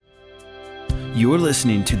You're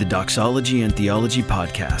listening to the Doxology and Theology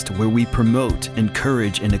podcast, where we promote,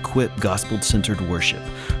 encourage, and equip gospel-centered worship.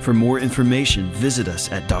 For more information, visit us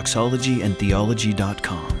at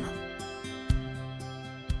doxologyandtheology.com.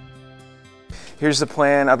 Here's the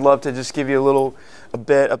plan. I'd love to just give you a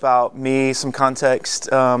bit about me, some context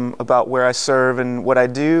about where I serve and what I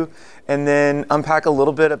do, and then unpack a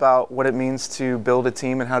little bit about what it means to build a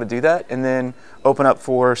team and how to do that, and then open up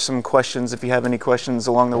for some questions if you have any questions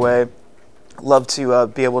along the way. Love to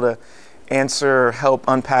be able to answer or help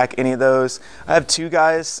unpack any of those. I have two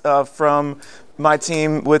guys from my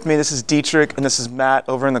team with me. This is Dietrich and this is Matt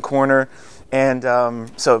over in the corner. And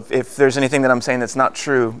so if there's anything that I'm saying that's not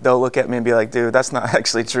true, they'll look at me and be like, dude, that's not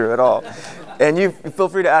actually true at all. And you feel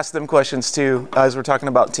free to ask them questions too as we're talking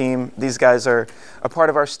about team. These guys are a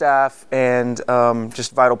part of our staff and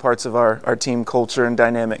just vital parts of our team culture and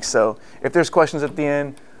dynamics. So if there's questions at the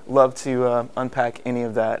end, love to unpack any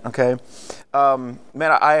of that, okay?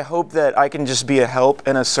 Man, I hope that I can just be a help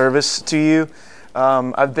and a service to you.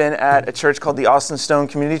 I've been at a church called the Austin Stone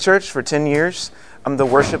Community Church for 10 years. I'm the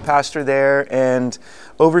worship pastor there and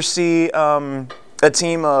oversee a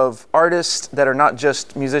team of artists that are not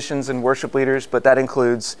just musicians and worship leaders, but that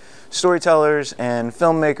includes storytellers and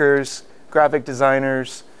filmmakers, graphic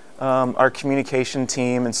designers, our communication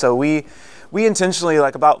team. And so we intentionally,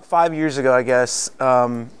 like about 5 years ago, I guess,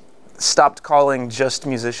 stopped calling just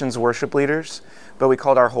musicians worship leaders, but we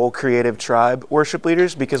called our whole creative tribe worship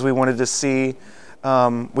leaders because we wanted to see,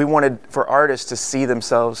 we wanted for artists to see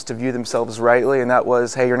themselves, to view themselves rightly, and that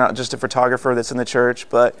was, hey, you're not just a photographer that's in the church,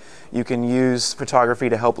 but you can use photography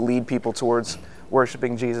to help lead people towards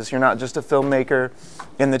worshiping Jesus. You're not just a filmmaker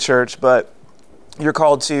in the church, but you're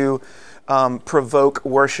called to provoke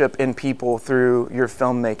worship in people through your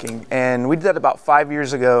filmmaking. And we did that about 5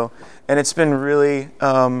 years ago, and it's been really,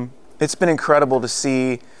 it's been incredible to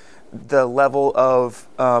see the level of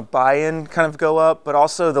buy-in kind of go up, but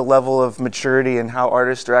also the level of maturity and how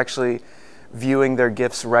artists are actually viewing their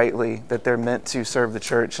gifts rightly, that they're meant to serve the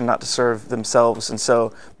church and not to serve themselves. And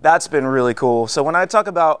so that's been really cool. So when I talk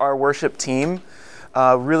about our worship team,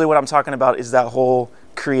 really what I'm talking about is that whole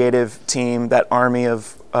creative team, that army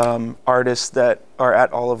of artists that are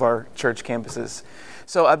at all of our church campuses.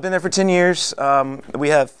 So I've been there for 10 years. We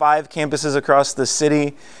have 5 campuses across the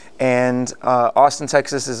city, and Austin,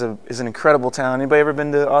 Texas is an incredible town. Anybody ever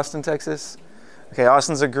been to Austin, Texas? Okay,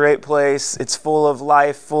 Austin's a great place. It's full of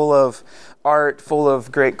life, full of art, full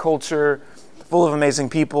of great culture, full of amazing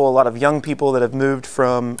people, a lot of young people that have moved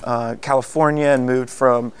from California and moved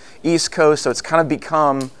from East Coast. So it's kind of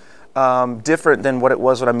become different than what it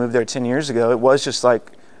was when I moved there 10 years ago. It was just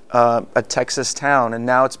like a Texas town, and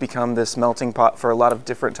now it's become this melting pot for a lot of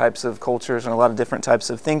different types of cultures and a lot of different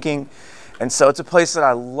types of thinking. And so it's a place that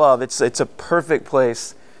I love. It's a perfect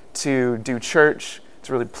place to do church,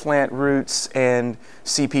 to really plant roots and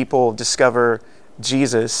see people discover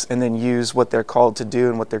Jesus and then use what they're called to do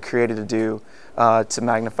and what they're created to do to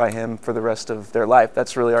magnify him for the rest of their life.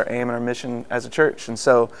 That's really our aim and our mission as a church. And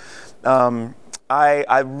so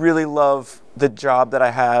I really love the job that I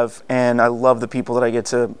have, and I love the people that I get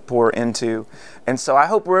to pour into. And so I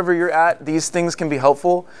hope wherever you're at, these things can be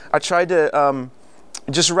helpful. I tried to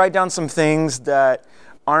just write down some things that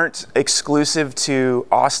aren't exclusive to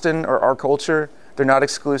Austin or our culture. They're not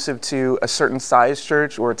exclusive to a certain size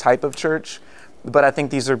church or a type of church, but I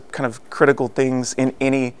think these are kind of critical things in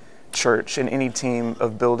any church, in any team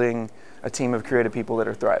of building a team of creative people that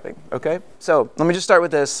are thriving, okay? So let me just start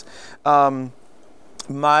with this.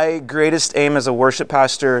 My greatest aim as a worship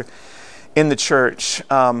pastor in the church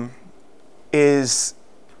is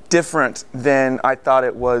different than I thought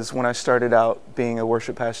it was when I started out being a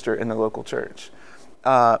worship pastor in the local church.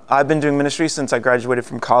 I've been doing ministry since I graduated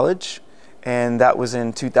from college, and that was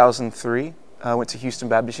in 2003. I went to Houston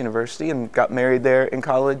Baptist University and got married there in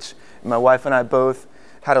college. My wife and I both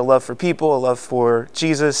had a love for people, a love for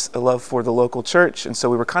Jesus, a love for the local church, and so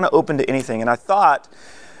we were kind of open to anything. And I thought,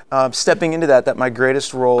 stepping into that my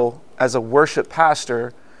greatest role as a worship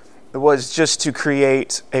pastor was just to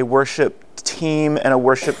create a worship team and a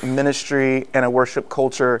worship ministry and a worship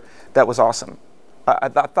culture that was awesome. I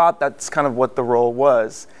thought that's kind of what the role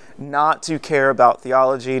was. Not to care about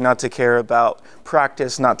theology, not to care about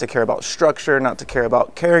practice, not to care about structure, not to care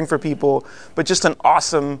about caring for people, but just an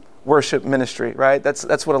awesome worship ministry, right?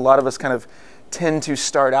 That's what a lot of us kind of tend to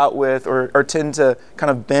start out with or tend to kind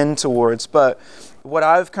of bend towards. But what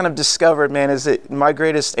I've kind of discovered, man, is that my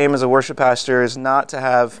greatest aim as a worship pastor is not to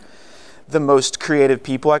have the most creative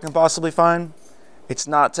people I can possibly find. It's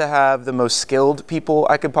not to have the most skilled people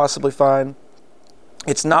I could possibly find.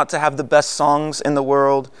 It's not to have the best songs in the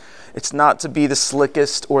world. It's not to be the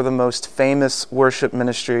slickest or the most famous worship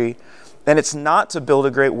ministry. And it's not to build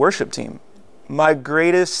a great worship team. My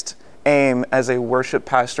greatest aim as a worship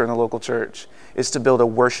pastor in the local church is to build a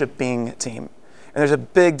worshiping team. And there's a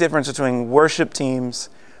big difference between worship teams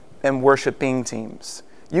and worshiping teams.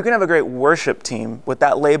 You can have a great worship team with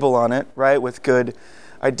that label on it, right? With good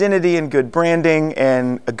identity and good branding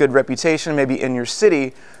and a good reputation maybe in your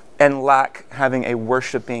city, and lack having a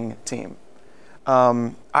worshiping team.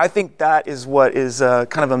 I think that is what is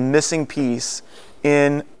kind of a missing piece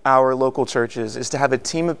in our local churches, is to have a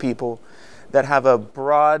team of people that have a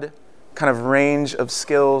broad kind of range of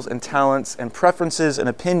skills and talents and preferences and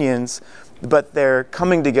opinions, but they're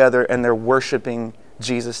coming together and they're worshiping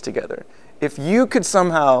Jesus together. If you could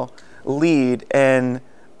somehow lead and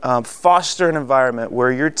foster an environment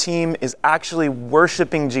where your team is actually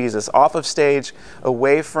worshiping Jesus off of stage,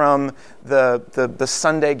 away from the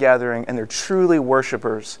Sunday gathering, and they're truly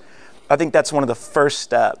worshipers, I think that's one of the first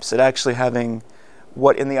steps at actually having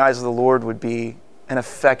what in the eyes of the Lord would be an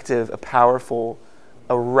effective, a powerful,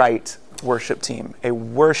 a right worship team, a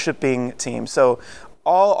worshiping team. So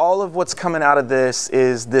all of what's coming out of this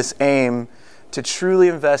is this aim to truly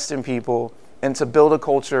invest in people and to build a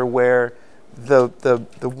culture where the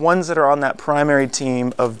ones that are on that primary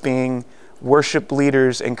team of being worship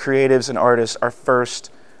leaders and creatives and artists are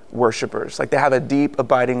first worshipers. Like, they have a deep,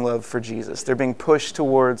 abiding love for Jesus. They're being pushed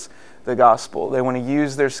towards the gospel. They want to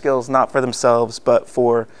use their skills not for themselves, but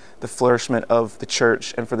for the flourishment of the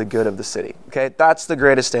church and for the good of the city. Okay, that's the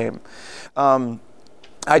greatest aim.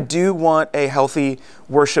 I do want a healthy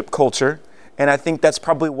worship culture. And I think that's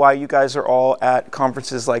probably why you guys are all at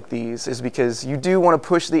conferences like these, is because you do want to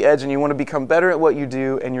push the edge and you want to become better at what you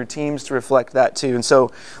do, and your teams to reflect that too. And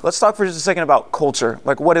so let's talk for just a second about culture.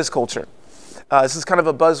 Like, what is culture? This is kind of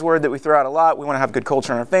a buzzword that we throw out a lot. We want to have good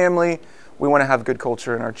culture in our family. We want to have good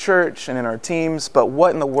culture in our church and in our teams. But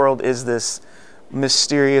what in the world is this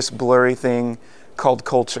mysterious, blurry thing called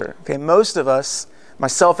culture? Okay, most of us,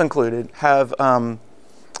 myself included, have kind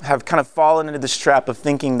of fallen into this trap of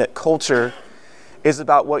thinking that culture is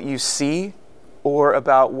about what you see, or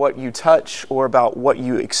about what you touch, or about what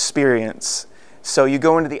you experience. So you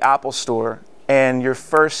go into the Apple store and your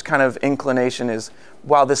first kind of inclination is,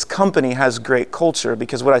 wow, this company has great culture,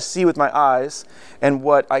 because what I see with my eyes and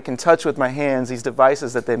what I can touch with my hands, these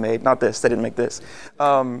devices that they made, not this, they didn't make this,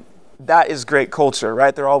 that is great culture,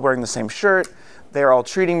 right? They're all wearing the same shirt, they're all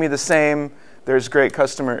treating me the same, there's great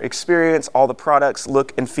customer experience, all the products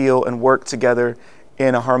look and feel and work together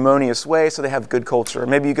in a harmonious way, so they have good culture. Or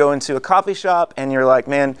maybe you go into a coffee shop and you're like,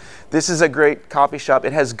 man, this is a great coffee shop.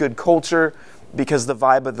 It has good culture because the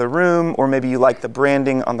vibe of the room, or maybe you like the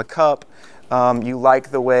branding on the cup. You like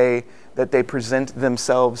the way that they present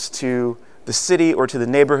themselves to the city or to the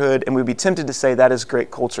neighborhood, and we'd be tempted to say that is great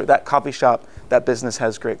culture. That coffee shop, that business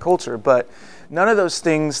has great culture. But none of those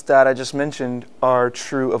things that I just mentioned are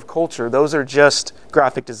true of culture. Those are just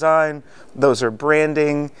graphic design, those are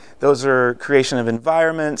branding, those are creation of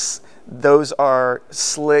environments, those are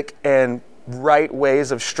slick and right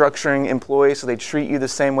ways of structuring employees so they treat you the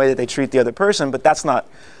same way that they treat the other person, but that's not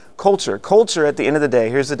culture. Culture, at the end of the day,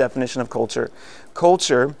 here's the definition of culture.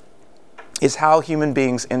 Culture is how human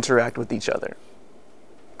beings interact with each other.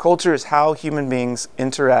 Culture is how human beings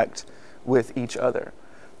interact with each other.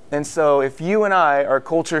 And so if you and I are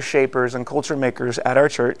culture shapers and culture makers at our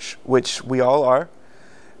church, which we all are,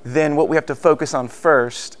 then what we have to focus on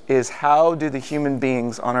first is, how do the human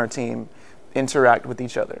beings on our team interact with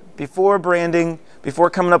each other? Before branding, before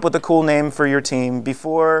coming up with a cool name for your team,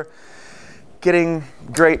 before getting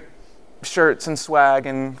great shirts and swag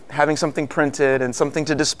and having something printed and something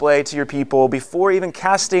to display to your people, before even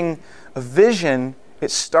casting a vision,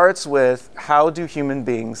 it starts with, how do human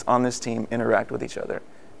beings on this team interact with each other?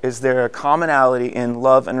 Is there a commonality in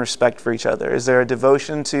love and respect for each other? Is there a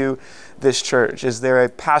devotion to this church? Is there a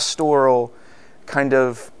pastoral kind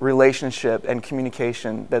of relationship and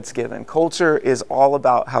communication that's given? Culture is all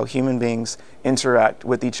about how human beings interact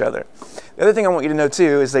with each other. The other thing I want you to know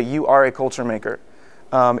too is that you are a culture maker.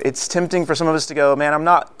 It's tempting for some of us to go, man,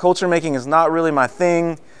 culture making is not really my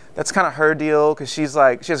thing. That's kind of her deal, because she has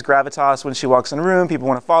gravitas when she walks in a room. People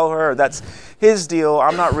want to follow her. That's his deal.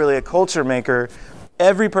 I'm not really a culture maker.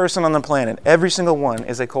 Every person on the planet, every single one,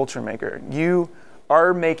 is a culture maker. You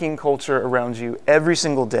are making culture around you every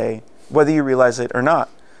single day, whether you realize it or not.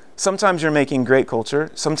 Sometimes you're making great culture.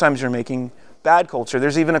 Sometimes you're making bad culture.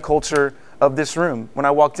 There's even a culture of this room. When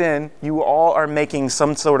I walked in, you all are making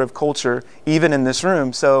some sort of culture, even in this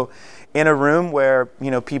room. So in a room where,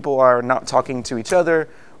 people are not talking to each other,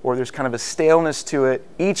 or there's kind of a staleness to it,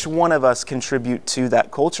 each one of us contribute to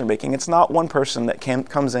that culture making. It's not one person that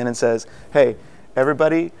comes in and says, hey,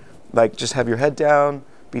 everybody, like, just have your head down,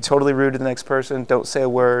 be totally rude to the next person, don't say a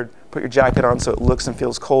word, put your jacket on so it looks and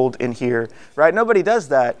feels cold in here, right? Nobody does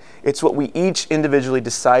that. It's what we each individually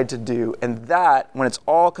decide to do, and that, when it's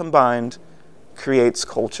all combined, creates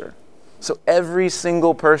culture. So every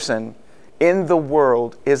single person in the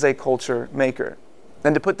world is a culture maker.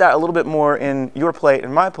 And to put that a little bit more in your plate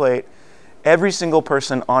and my plate, every single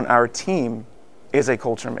person on our team is a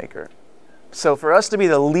culture maker. So for us to be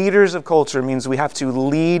the leaders of culture means we have to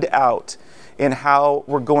lead out in how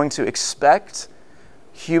we're going to expect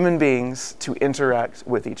human beings to interact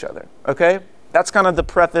with each other, okay? That's kind of the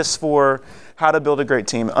preface for how to build a great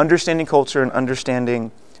team, understanding culture and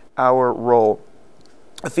understanding our role.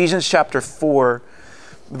 Ephesians chapter 4,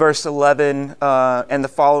 verse 11 and the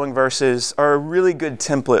following verses are a really good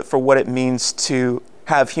template for what it means to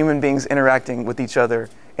have human beings interacting with each other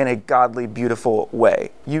in a godly, beautiful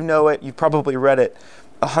way. You know it, you've probably read it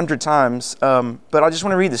 100 times, but I just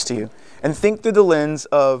want to read this to you. And think through the lens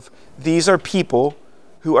of these are people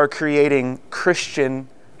who are creating Christian,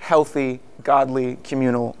 healthy, godly,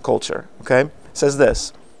 communal culture, okay? It says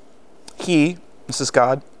this, this is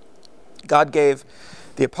God gave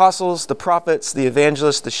the apostles, the prophets, the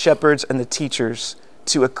evangelists, the shepherds, and the teachers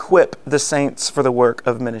to equip the saints for the work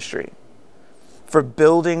of ministry, for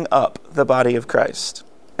building up the body of Christ,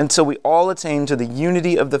 until we all attain to the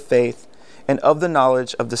unity of the faith and of the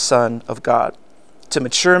knowledge of the Son of God, to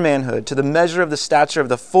mature manhood, to the measure of the stature of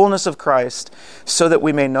the fullness of Christ, so that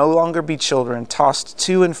we may no longer be children, tossed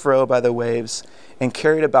to and fro by the waves, and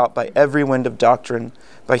carried about by every wind of doctrine,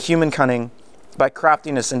 by human cunning, by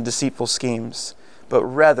craftiness and deceitful schemes. But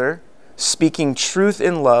rather, speaking truth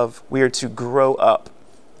in love, we are to grow up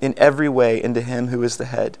in every way into Him who is the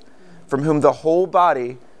head, from whom the whole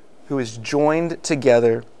body, who is joined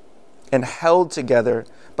together and held together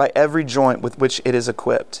by every joint with which it is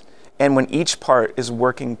equipped. And when each part is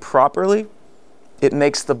working properly, it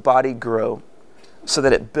makes the body grow so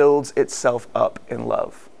that it builds itself up in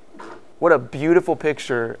love. What a beautiful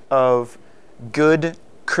picture of good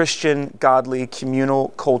Christian, godly, communal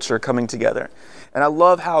culture coming together. And I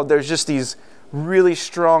love how there's just these really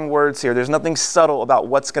strong words here. There's nothing subtle about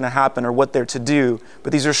what's going to happen or what they're to do,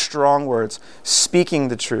 but these are strong words. Speaking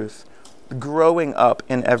the truth, growing up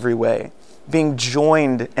in every way, being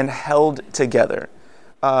joined and held together.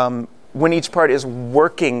 When each part is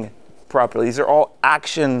working properly, these are all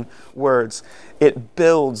action words. It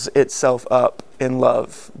builds itself up in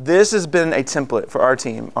love. This has been a template for our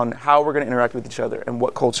team on how we're going to interact with each other and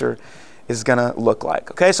what culture is going to look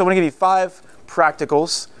like. Okay, so I'm going to give you five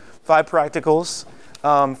practicals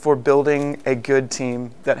for building a good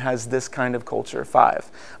team that has this kind of culture. 5.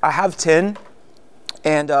 I have 10,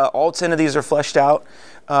 and all 10 of these are fleshed out.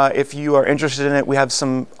 If you are interested in it, we have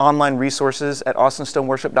some online resources at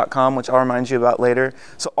austinstoneworship.com, which I'll remind you about later.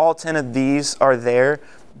 So all 10 of these are there,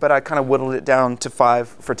 but I kind of whittled it down to 5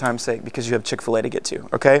 for time's sake because you have Chick-fil-A to get to,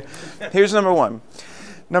 okay? Here's number 1.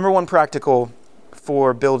 Number 1 practical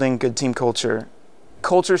for building good team culture.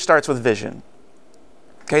 Culture starts with vision.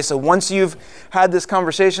 Okay, so once you've had this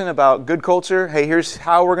conversation about good culture, hey, here's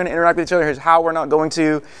how we're going to interact with each other, here's how we're not going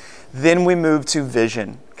to, then we move to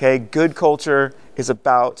vision. Okay, good culture is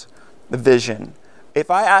about the vision. If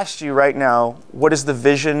I asked you right now, what is the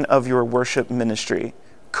vision of your worship ministry?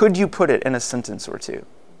 Could you put it in a sentence or two?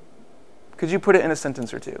 Could you put it in a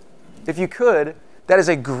sentence or two? If you could, that is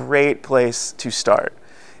a great place to start.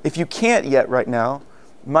 If you can't yet right now,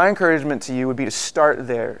 my encouragement to you would be to start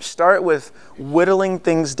there. Start with whittling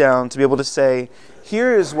things down to be able to say,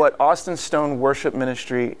 here is what Austin Stone Worship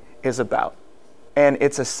Ministry is about. And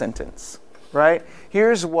it's a sentence, right?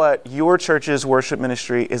 Here's what your church's worship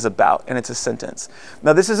ministry is about, and it's a sentence.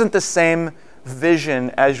 Now, this isn't the same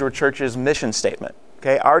vision as your church's mission statement.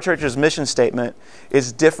 Okay, our church's mission statement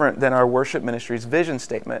is different than our worship ministry's vision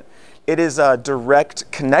statement. It is a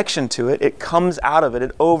direct connection to it. It comes out of it.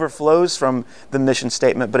 It overflows from the mission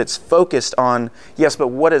statement, but it's focused on, yes, but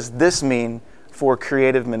what does this mean for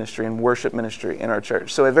creative ministry and worship ministry in our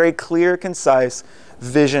church? So a very clear, concise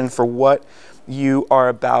vision for what you are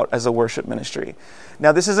about as a worship ministry.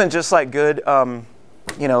 Now, this isn't just like good,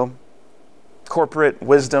 corporate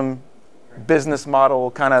wisdom, business model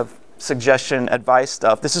kind of suggestion, advice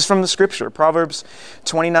stuff. This is from the scripture. Proverbs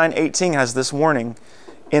 29:18 has this warning.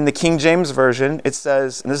 In the King James Version, it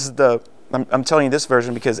says, and this is I'm telling you this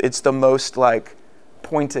version because it's the most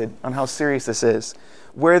pointed on how serious this is.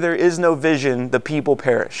 Where there is no vision, the people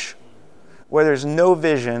perish. Where there's no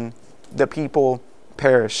vision, the people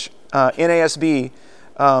perish. NASB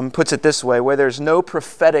puts it this way: where there's no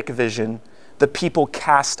prophetic vision, the people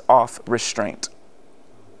cast off restraint.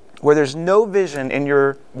 Where there's no vision in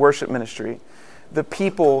your worship ministry, the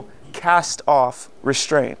people cast off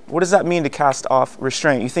restraint. What does that mean to cast off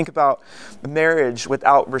restraint? You think about marriage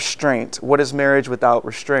without restraint. What is marriage without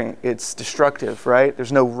restraint? It's destructive, right?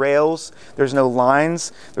 There's no rails, there's no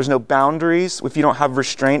lines, there's no boundaries if you don't have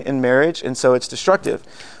restraint in marriage, and so it's destructive.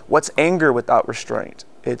 What's anger without restraint?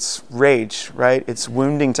 It's rage, right? It's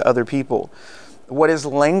wounding to other people. What is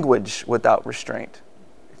language without restraint?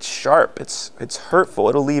 It's sharp, it's hurtful.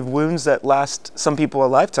 It'll leave wounds that last some people a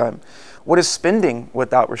lifetime. What is spending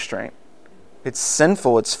without restraint? It's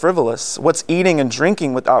sinful, it's frivolous. What's eating and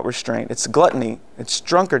drinking without restraint? It's gluttony, it's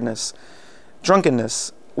drunkenness.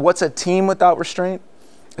 What's a team without restraint?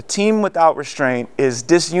 A team without restraint is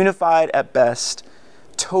disunified at best,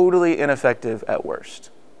 totally ineffective at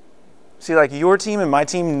worst. See, like your team and my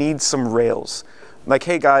team needs some rails. Like,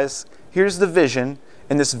 hey guys, here's the vision,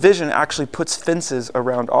 and this vision actually puts fences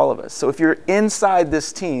around all of us. So if you're inside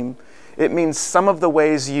this team, it means some of the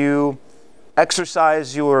ways you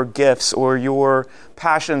exercise your gifts or your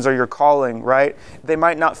passions or your calling, right? They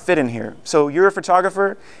might not fit in here. So you're a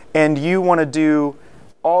photographer and you want to do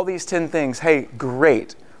all these 10 things. Hey,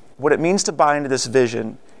 great. What it means to buy into this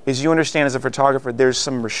vision is you understand as a photographer, there's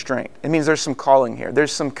some restraint. It means there's some calling here.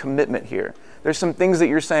 There's some commitment here. There's some things that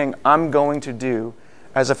you're saying, I'm going to do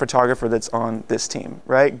as a photographer that's on this team,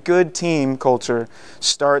 right? Good team culture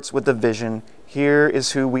starts with the vision. Here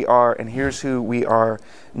is who we are, and here's who we are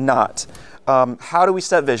not. How do we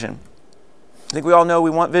set vision? I think we all know we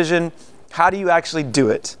want vision. How do you actually do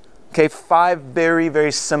it? Okay, 5 very,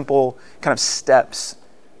 very simple kind of steps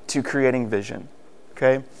to creating vision,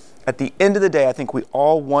 okay? At the end of the day, I think we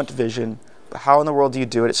all want vision, but how in the world do you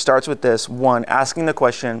do it? It starts with this. 1, asking the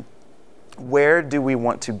question, where do we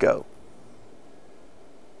want to go?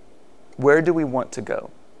 Where do we want to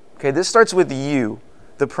go? Okay, this starts with you,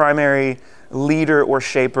 the primary leader or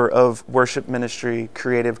shaper of worship ministry,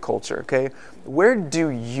 creative culture, okay? Where do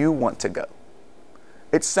you want to go?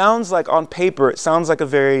 It sounds like on paper, it sounds like a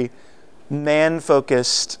very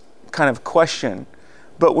man-focused kind of question.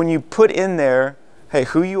 But when you put in there, hey,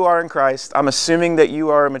 who you are in Christ, I'm assuming that you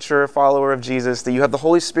are a mature follower of Jesus, that you have the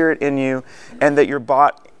Holy Spirit in you, and that you're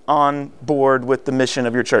bought on board with the mission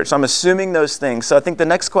of your church. So I'm assuming those things. So I think the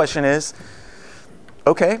next question is,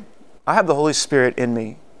 okay, I have the Holy Spirit in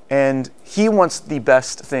me, and he wants the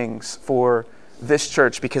best things for this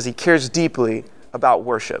church because he cares deeply about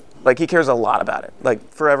worship. Like he cares a lot about it,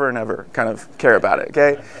 like forever and ever kind of care about it,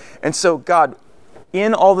 okay? And so God,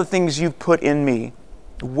 in all the things you've put in me,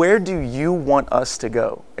 where do you want us to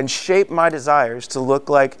go? And shape my desires to look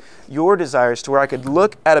like your desires, to where I could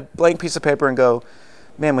look at a blank piece of paper and go,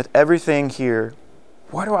 man, with everything here,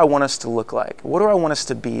 what do I want us to look like? What do I want us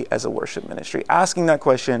to be as a worship ministry? Asking that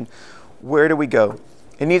question, where do we go?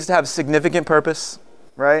 It needs to have significant purpose,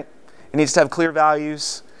 right? It needs to have clear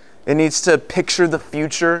values. It needs to picture the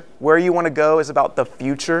future. Where you want to go is about the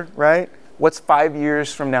future, right? What's 5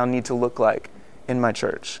 years from now need to look like in my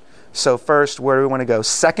church? So first, where do we want to go?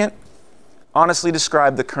 Second, honestly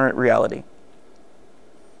describe the current reality.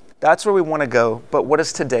 That's where we want to go, but what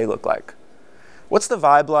does today look like? What's the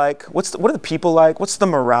vibe like? What are the people like? What's the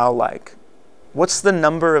morale like? What's the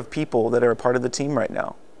number of people that are a part of the team right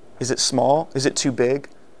now? Is it small? Is it too big?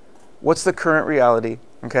 What's the current reality?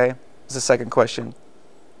 Okay, is the second question.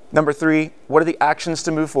 Number 3, what are the actions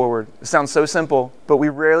to move forward? It sounds so simple, but we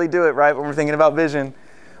rarely do it, right, when we're thinking about vision.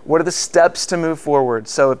 What are the steps to move forward?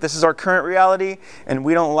 So if this is our current reality and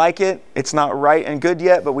we don't like it, it's not right and good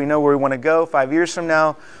yet, but we know where we want to go 5 years from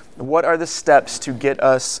now, what are the steps to get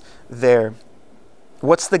us there?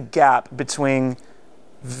 What's the gap between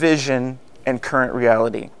vision and current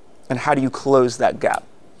reality? And how do you close that gap?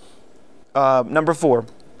 Number 4,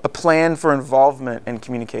 a plan for involvement and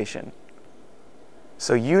communication.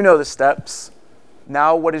 So you know the steps.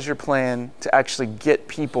 Now what is your plan to actually get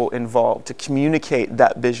people involved, to communicate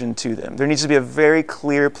that vision to them? There needs to be a very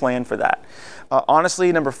clear plan for that.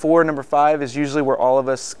 Honestly, number 4 and number 5 is usually where all of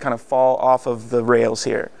us kind of fall off of the rails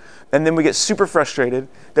here. And then we get super frustrated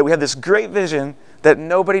that we have this great vision that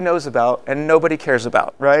nobody knows about and nobody cares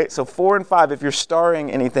about, right? So 4 and 5, if you're starring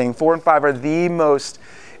anything, 4 and 5 are the most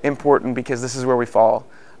important because this is where we fall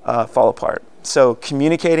apart. So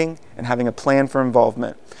communicating and having a plan for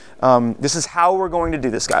involvement. This is how we're going to do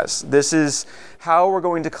this, guys. This is how we're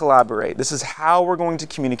going to collaborate. This is how we're going to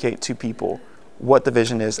communicate to people what the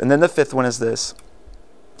vision is. And then the 5th one is this: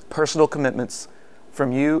 personal commitments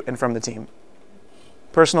from you and from the team.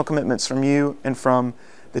 Personal commitments from you and from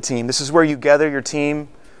the team. This is where you gather your team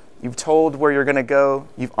You've told where you're going to go.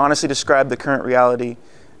 You've honestly described the current reality.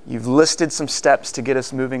 You've listed some steps to get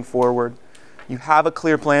us moving forward. You have a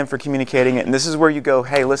clear plan for communicating it. And this is where you go,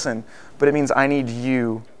 hey, listen, but it means I need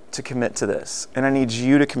you to commit to this. And I need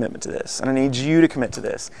you to commit to this. And I need you to commit to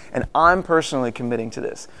this. And I'm personally committing to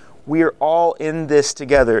this. We are all in this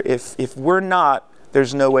together. If we're not,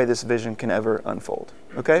 there's no way this vision can ever unfold.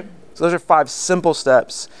 Okay? So those are 5 simple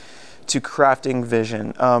steps to crafting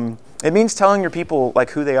vision. It means telling your people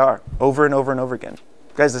like who they are over and over and over again.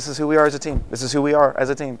 Guys, this is who we are as a team. This is who we are as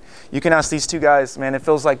a team. You can ask these 2 guys, man, it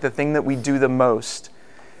feels like the thing that we do the most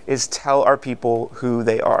is tell our people who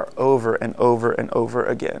they are over and over and over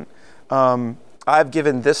again. I've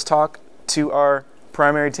given this talk to our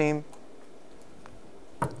primary team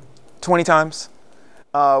 20 times.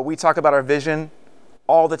 We talk about our vision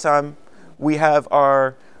all the time. We have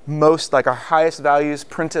our highest values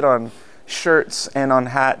printed on shirts and on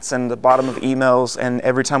hats and the bottom of emails, and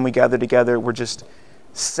every time we gather together, we're just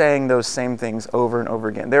saying those same things over and over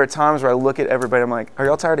again. There are times where I look at everybody, I'm like, are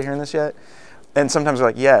y'all tired of hearing this yet? And sometimes they're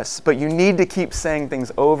like, yes, but you need to keep saying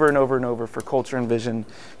things over and over and over for culture and vision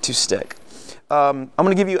to stick. I'm going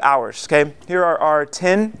to give you ours, okay? Here are our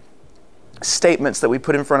 10 statements that we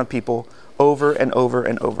put in front of people over and over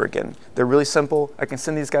and over again. They're really simple. I can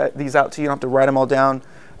send these out to you. You don't have to write them all down.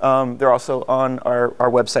 They're also on our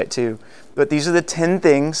website too. But these are the 10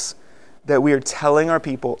 things that we are telling our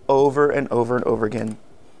people over and over and over again.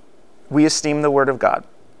 We esteem the Word of God.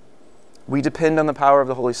 We depend on the power of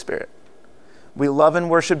the Holy Spirit. We love and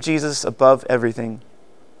worship Jesus above everything.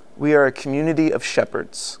 We are a community of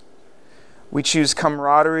shepherds. We choose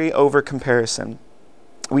camaraderie over comparison.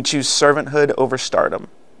 We choose servanthood over stardom.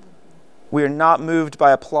 We are not moved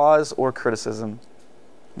by applause or criticism.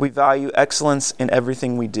 We value excellence in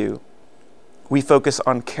everything we do. We focus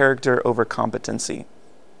on character over competency.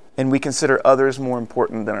 And we consider others more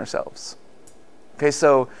important than ourselves. Okay,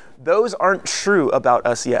 so those aren't true about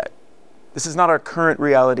us yet. This is not our current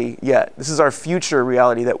reality yet. This is our future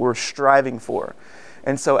reality that we're striving for.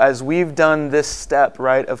 And so as we've done this step,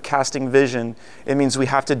 right, of casting vision, it means we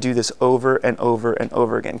have to do this over and over and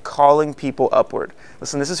over again, calling people upward.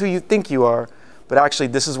 Listen, this is who you think you are, but actually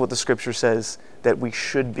this is what the scripture says that we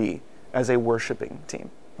should be as a worshiping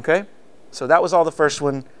team, okay? So that was all the first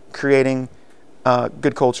one, creating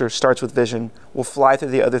good culture starts with vision. We'll fly through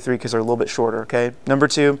the other 3 because they're a little bit shorter, okay? Number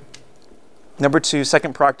two,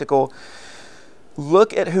 second practical,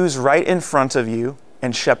 look at who's right in front of you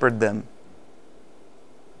and shepherd them.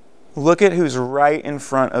 Look at who's right in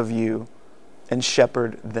front of you and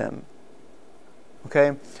shepherd them.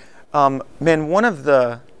 Okay? Man, one of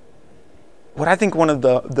the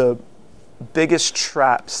biggest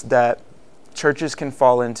traps that churches can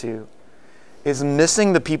fall into is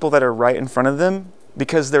missing the people that are right in front of them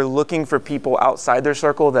because they're looking for people outside their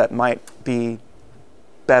circle that might be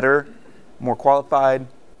better, more qualified,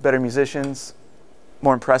 better musicians,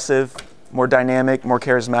 more impressive, more dynamic, more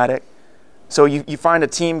charismatic. So you find a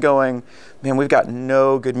team going, man, we've got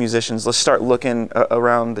no good musicians. Let's start looking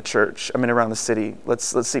around the church. around the city. Let's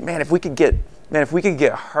see, if we could get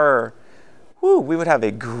her, we would have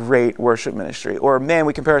a great worship ministry. Or man,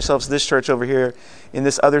 we compare ourselves to this church over here in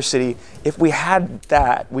this other city. If we had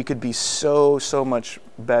that, we could be so much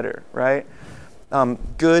better, right?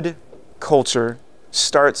 Good culture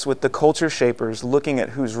starts with the culture shapers looking at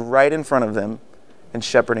who's right in front of them and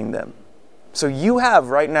shepherding them. So you have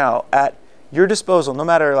right now at your disposal, no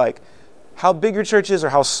matter how big your church is or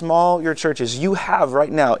how small your church is, you have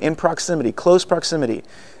right now in proximity, close proximity,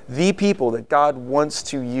 the people that God wants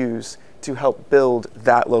to use to help build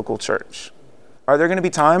that local church. Are there going to be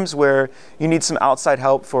times where you need some outside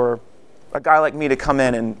help for a guy like me to come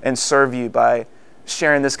in and serve you by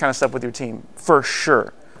sharing this kind of stuff with your team? For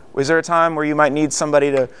sure. Is there a time where you might need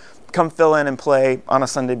somebody to come fill in and play on a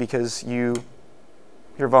Sunday because your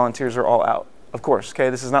volunteers are all out? Of course, okay?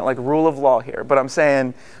 This is not like rule of law here, but I'm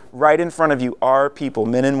saying right in front of you are people,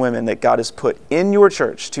 men and women, that God has put in your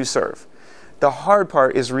church to serve. The hard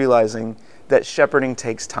part is realizing that shepherding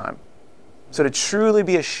takes time. So to truly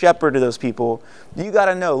be a shepherd to those people, you got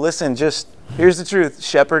to know, listen, here's the truth.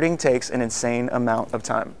 Shepherding takes an insane amount of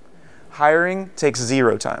time. Hiring takes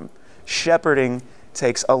 0 time. Shepherding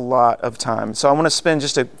takes a lot of time. So I want to spend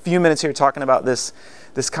just a few minutes here talking about this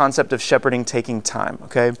concept of shepherding taking time,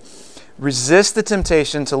 okay? Resist the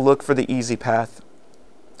temptation to look for the easy path.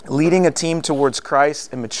 Leading a team towards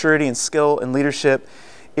Christ and maturity and skill and leadership,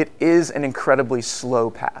 it is an incredibly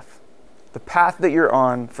slow path. The path that you're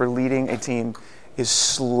on for leading a team is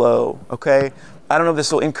slow, okay? I don't know if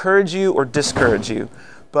this will encourage you or discourage you,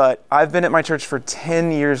 but I've been at my church for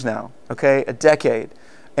 10 years now, okay? A decade.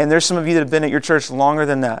 And there's some of you that have been at your church longer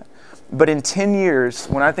than that. But in 10 years,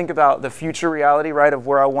 when I think about the future reality, right, of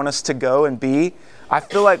where I want us to go and be, I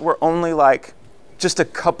feel like we're only like just a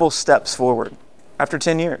couple steps forward after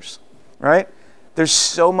 10 years, right? There's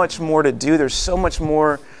so much more to do. There's so much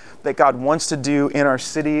more that God wants to do in our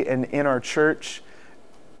city and in our church.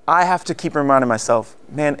 I have to keep reminding myself,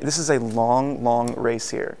 man, this is a long, long race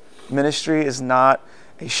here. Ministry is not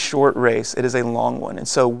a short race. It is a long one. And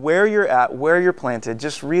so where you're at, where you're planted,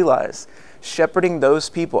 just realize shepherding those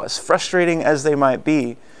people, as frustrating as they might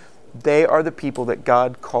be, they are the people that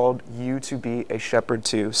God called you to be a shepherd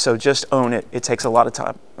to. So just own it. It takes a lot of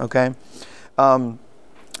time, okay?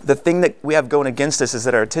 The thing that we have going against us is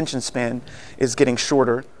that our attention span is getting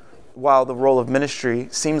shorter, while the role of ministry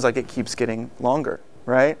seems like it keeps getting longer,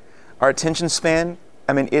 right? Our attention span,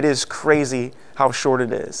 I mean, it is crazy how short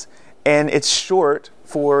it is. And it's short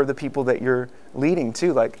for the people that you're leading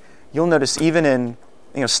too. Like, you'll notice even in,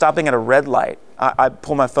 stopping at a red light, I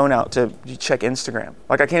pull my phone out to check Instagram.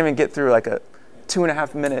 Like, I can't even get through like a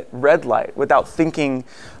 2.5 minute red light without thinking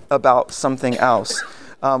about something else.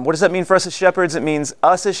 What does that mean for us as shepherds? It means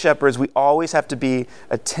us as shepherds, we always have to be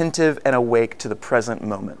attentive and awake to the present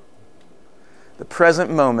moment. The present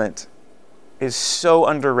moment is so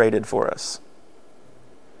underrated for us.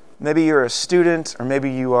 Maybe you're a student, or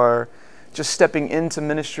maybe you are just stepping into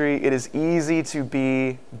ministry. It is easy to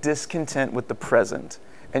be discontent with the present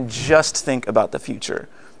and just think about the future.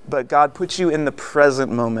 But God puts you in the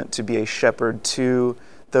present moment to be a shepherd to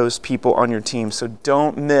those people on your team. So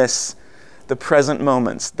don't miss the present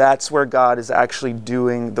moments. That's where God is actually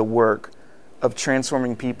doing the work of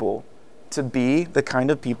transforming people to be the kind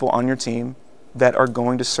of people on your team that are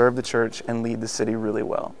going to serve the church and lead the city really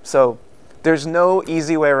well. So there's no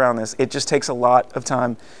easy way around this. It just takes a lot of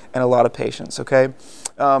time and a lot of patience, okay?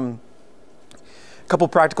 A couple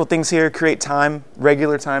practical things here. Create time,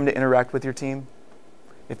 regular time to interact with your team.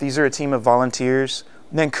 If these are a team of volunteers,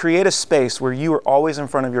 then create a space where you are always in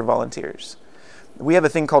front of your volunteers. We have a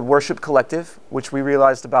thing called Worship Collective, which we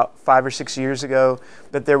realized about 5 or 6 years ago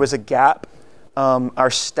that there was a gap. Our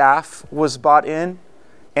staff was bought in,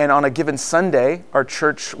 and on a given Sunday, our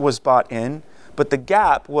church was bought in. But the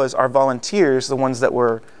gap was our volunteers, the ones that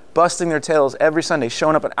were busting their tails every Sunday,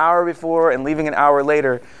 showing up an hour before and leaving an hour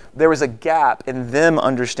later. There was a gap in them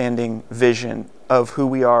understanding vision of who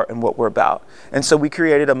we are and what we're about. And so we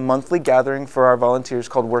created a monthly gathering for our volunteers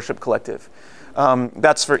called Worship Collective.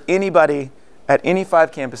 That's for anybody at any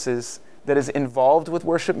 5 campuses that is involved with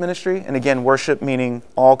worship ministry. And again, worship meaning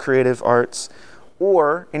all creative arts,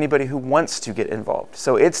 or anybody who wants to get involved.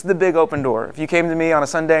 So it's the big open door. If you came to me on a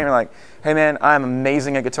Sunday and you're like, hey man, I'm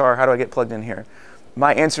amazing at guitar, how do I get plugged in here?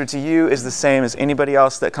 My answer to you is the same as anybody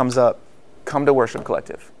else that comes up. Come to Worship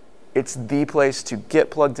Collective. It's the place to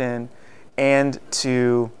get plugged in and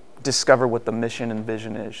to discover what the mission and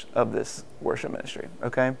vision is of this worship ministry,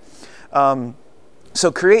 okay?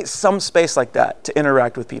 So create some space like that to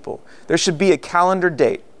interact with people. There should be a calendar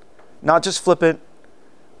date, not just flippant,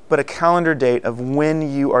 but a calendar date of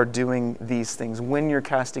when you are doing these things, when you're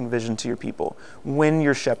casting vision to your people, when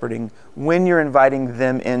you're shepherding, when you're inviting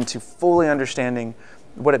them into fully understanding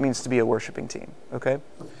what it means to be a worshiping team, okay?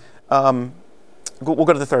 We'll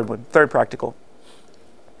go to the third one, third practical.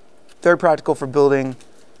 Third practical for building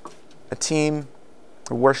a team,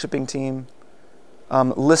 a worshiping team.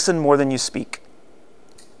 Listen more than you speak.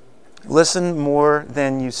 Listen more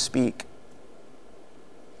than you speak.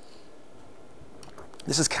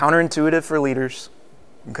 This is counterintuitive for leaders,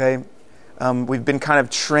 okay? We've been kind of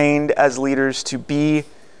trained as leaders to be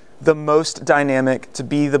the most dynamic, to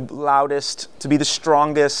be the loudest, to be the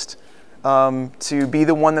strongest, to be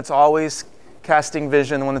the one that's always casting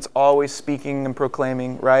vision, the one that's always speaking and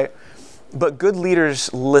proclaiming, right? But good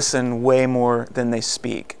leaders listen way more than they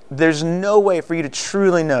speak. There's no way for you to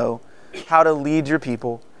truly know how to lead your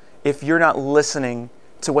people if you're not listening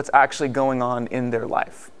to what's actually going on in their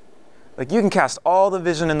life. Like, you can cast all the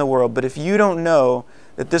vision in the world, but if you don't know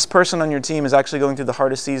that this person on your team is actually going through the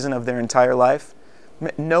hardest season of their entire life,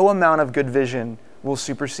 no amount of good vision will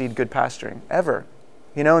supersede good pastoring, ever.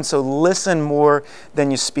 And so listen more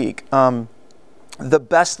than you speak. The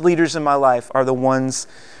best leaders in my life are the ones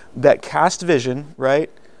that cast vision,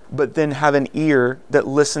 right? But then have an ear that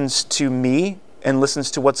listens to me and listens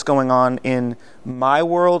to what's going on in my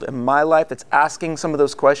world and my life, that's asking some of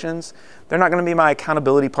those questions. They're not going to be my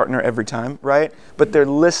accountability partner every time, right? But they're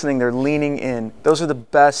listening, they're leaning in. Those are the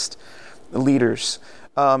best leaders.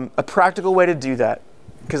 A practical way to do that,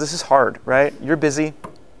 because this is hard, right? You're busy.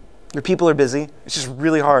 Your people are busy. It's just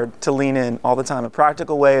really hard to lean in all the time. A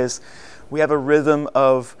practical way is We have a rhythm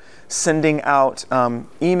of sending out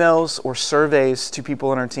emails or surveys to people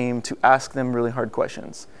on our team to ask them really hard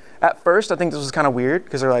questions. At first, I think this was kind of weird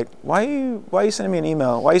because they're like, why are you sending me an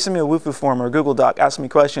email? Why are you sending me a Wufoo form or a Google Doc asking me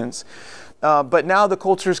questions? But now the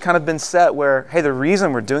culture's kind of been set where, hey, the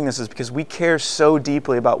reason we're doing this is because we care so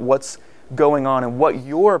deeply about what's going on and what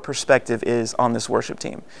your perspective is on this worship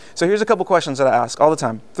team. So here's a couple questions that I ask all the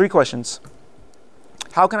time. 3 questions.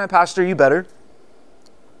 How can I pastor you better?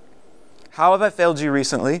 How have I failed you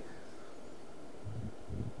recently?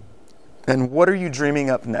 And what are you dreaming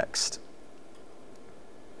up next?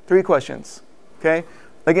 3 questions, okay?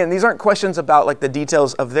 Again, these aren't questions about like the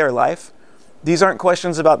details of their life. These aren't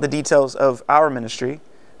questions about the details of our ministry.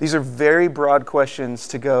 These are very broad questions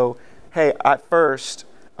to go, hey, at first,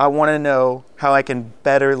 I want to know how I can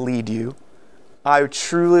better lead you. I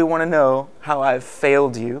truly want to know how I've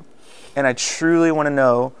failed you. And I truly want to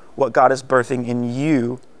know what God is birthing in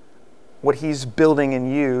you, what he's building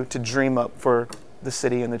in you to dream up for the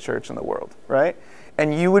city and the church and the world, right?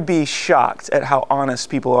 And you would be shocked at how honest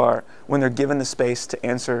people are when they're given the space to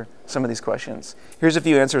answer some of these questions. Here's a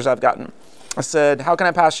few answers I've gotten. I said, how can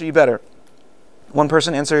I pastor you better? One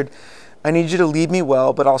person answered, I need you to lead me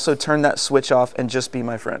well, but also turn that switch off and just be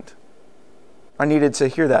my friend. I needed to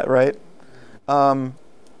hear that, right?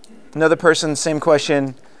 Another person, same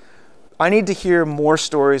question. I need to hear more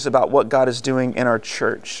stories about what God is doing in our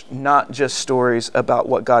church, not just stories about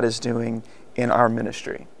what God is doing in our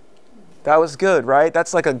ministry. That was good, right?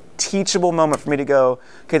 That's like a teachable moment for me to go,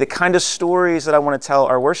 okay, the kind of stories that I want to tell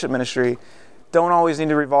our worship ministry don't always need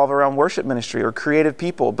to revolve around worship ministry or creative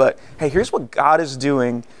people, but hey, here's what God is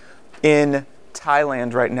doing in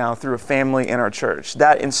Thailand right now through a family in our church.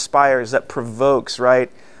 That inspires, that provokes, right?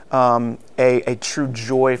 A true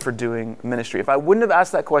joy for doing ministry. If I wouldn't have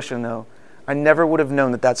asked that question though, I never would have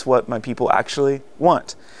known that that's what my people actually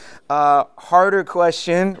want. Harder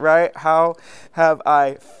question, right? How have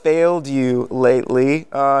I failed you lately?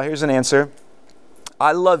 Here's an answer.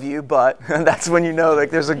 I love you, but that's when you know like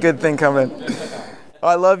there's a good thing coming.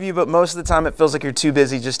 I love you, but most of the time it feels like you're too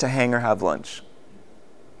busy just to hang or have lunch.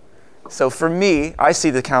 So for me, I see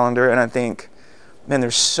the calendar and I think, man,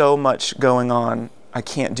 there's so much going on. I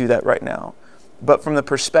can't do that right now. But from the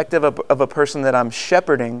perspective of a person that I'm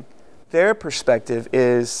shepherding, their perspective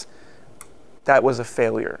is that was a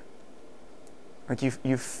failure. Like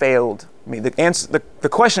you failed me. The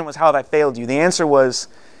question was, how have I failed you? The answer was,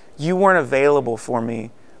 you weren't available for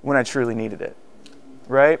me when I truly needed it,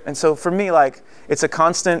 right? And so for me, like, it's a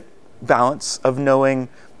constant balance of knowing,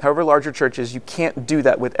 however large your church is, you can't do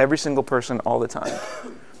that with every single person all the time.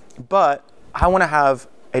 But I want to have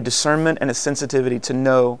a discernment and a sensitivity to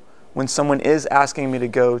know when someone is asking me to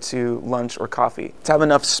go to lunch or coffee, to have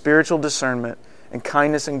enough spiritual discernment and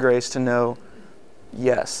kindness and grace to know,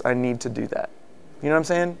 yes, I need to do that. You know what I'm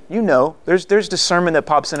saying? You know, there's discernment that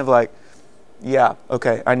pops in of like, yeah,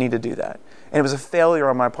 okay, I need to do that. And it was a failure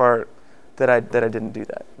on my part that I didn't do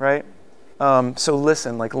that, right? So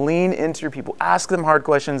listen, like lean into your people. Ask them hard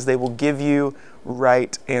questions. They will give you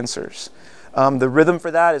right answers. The rhythm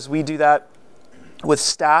for that is we do that with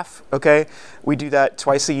staff, okay? We do that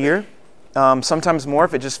twice a year. Sometimes more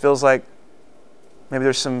if it just feels like maybe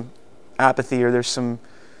there's some apathy or there's some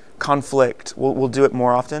conflict. We'll do it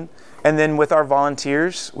more often. And then with our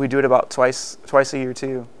volunteers, we do it about twice a year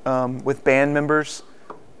too. With band members,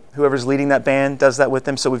 whoever's leading that band does that with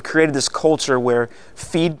them. So we've created this culture where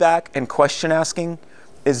feedback and question asking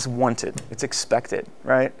is wanted. It's expected,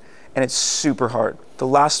 right? And it's super hard. The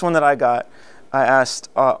last one that I got, I asked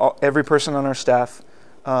every person on our staff,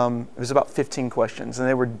 it was about 15 questions, and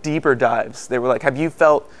they were deeper dives. They were like, have you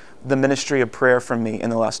felt the ministry of prayer from me in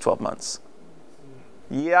the last 12 months?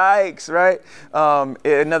 Yikes, right?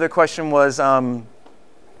 Another question was,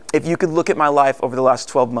 if you could look at my life over the last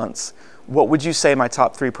 12 months, what would you say my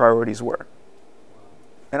top 3 priorities were?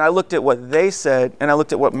 And I looked at what they said, and I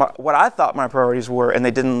looked at what I thought my priorities were, and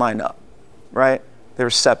they didn't line up, right? They were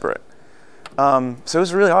separate. So it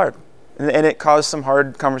was really hard. And it caused some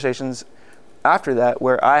hard conversations after that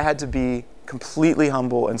where I had to be completely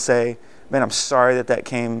humble and say, man, I'm sorry that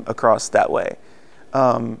came across that way.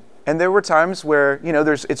 And there were times where, you know,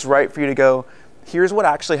 it's right for you to go, here's what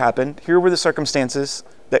actually happened. Here were the circumstances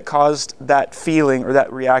that caused that feeling or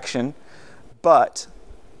that reaction. But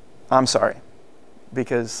I'm sorry,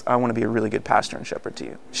 because I want to be a really good pastor and shepherd to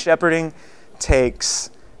you. Shepherding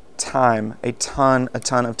takes time, a ton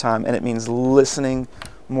of time, and it means listening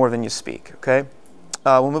more than you speak, okay?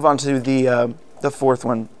 We'll move on to the fourth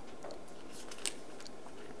one.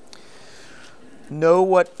 Know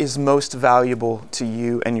what is most valuable to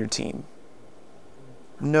you and your team.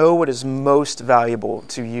 know what is most valuable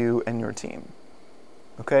to you and your team.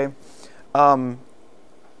 Okay?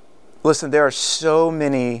 Listen, there's so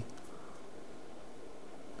many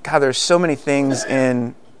things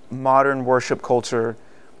in modern worship culture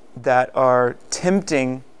that are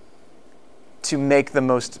tempting to make the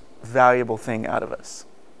most valuable thing out of us.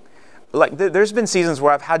 Like there's been seasons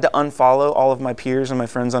where I've had to unfollow all of my peers and my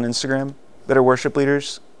friends on Instagram that are worship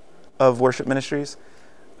leaders of worship ministries.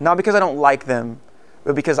 Not because I don't like them,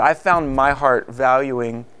 but because I found my heart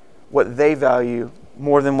valuing what they value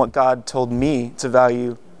more than what God told me to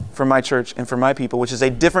value for my church and for my people, which is a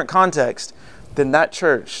different context than that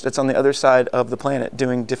church that's on the other side of the planet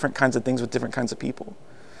doing different kinds of things with different kinds of people.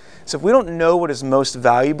 So if we don't know what is most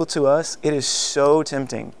valuable to us, it is so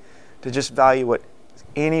tempting to just value what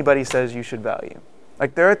anybody says you should value.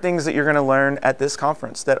 Like there are things that you're going to learn at this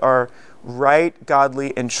conference that are right,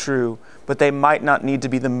 godly, and true, but they might not need to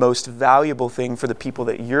be the most valuable thing for the people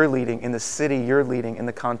that you're leading, in the city you're leading, in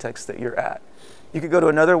the context that you're at. You could go to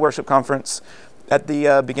another worship conference at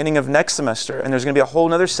the beginning of next semester, and there's going to be a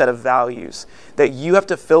whole other set of values that you have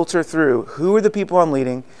to filter through. Who are the people I'm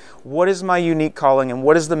leading? What is my unique calling? And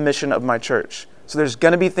what is the mission of my church? So there's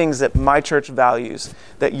going to be things that my church values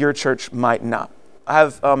that your church might not. I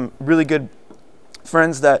have really good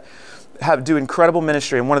friends that do incredible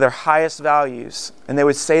ministry, and one of their highest values, and they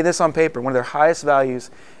would say this on paper, one of their highest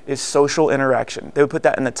values is social interaction. They would put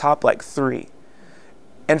that in the top 3.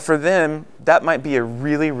 And for them, that might be a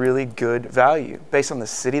really, really good value based on the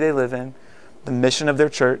city they live in, the mission of their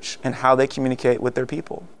church, and how they communicate with their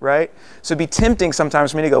people, right? So it'd be tempting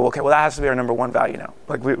sometimes for me to go, okay, well, that has to be our number one value now.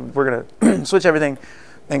 Like we're going to switch everything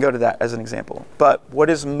and go to that as an example. But what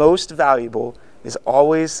is most valuable is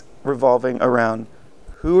always revolving around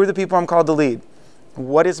who are the people I'm called to lead?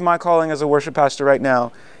 What is my calling as a worship pastor right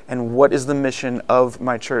now? And what is the mission of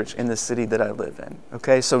my church in the city that I live in?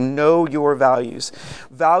 Okay, so know your values.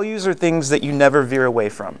 Values are things that you never veer away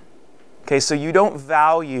from. Okay, so you don't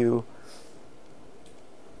value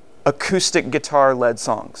acoustic guitar-led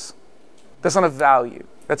songs. That's not a value.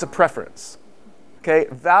 That's a preference. Okay,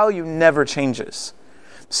 value never changes.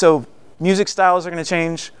 So music styles are going to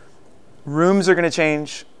change. Rooms are going to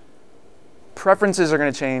change. Preferences are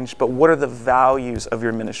going to change, but what are the values of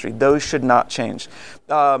your ministry? Those should not change.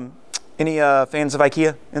 Any fans of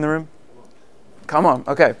IKEA in the room? Come on,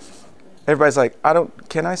 okay. Everybody's like,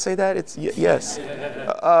 can I say that? It's yes.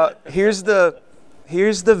 Here's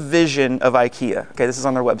the vision of IKEA. Okay, this is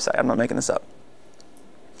on their website. I'm not making this up.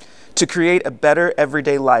 To create a better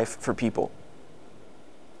everyday life for people.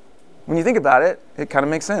 When you think about it, it kind of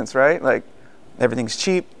makes sense, right? Like everything's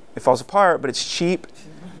cheap, it falls apart, but it's cheap.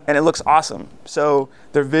 And it looks awesome. So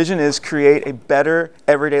their vision is create a better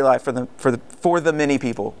everyday life for the many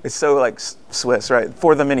people. It's so like Swiss, right?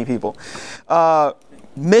 For the many people.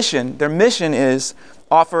 Their mission is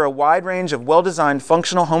offer a wide range of well-designed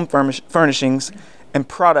functional home furnishings and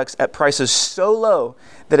products at prices so low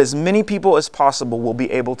that as many people as possible will be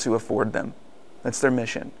able to afford them. That's their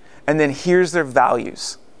mission. And then here's their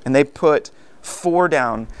values. And they put 4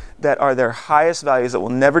 down that are their highest values that will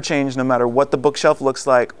never change no matter what the bookshelf looks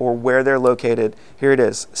like or where they're located. Here it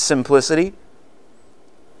is. Simplicity,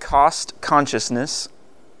 cost consciousness,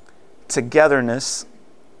 togetherness,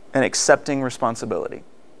 and accepting responsibility.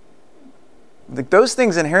 Those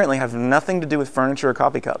things inherently have nothing to do with furniture or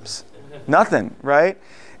coffee cups. Nothing, right?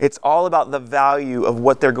 It's all about the value of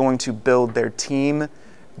what they're going to build their team,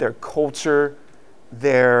 their culture,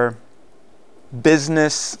 their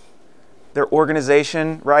business, their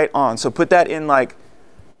organization, right on. So put that in like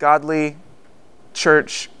godly,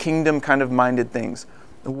 church, kingdom kind of minded things.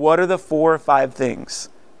 What are the 4 or 5 things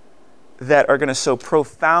that are going to so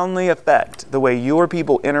profoundly affect the way your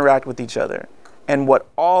people interact with each other and what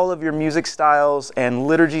all of your music styles and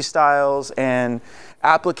liturgy styles and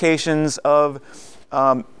applications of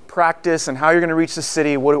practice and how you're going to reach the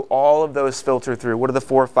city, what do all of those filter through? What are the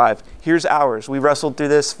 4 or 5? Here's ours. We wrestled through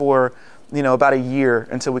this for about a year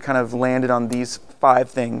until we kind of landed on these 5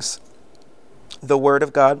 things. The Word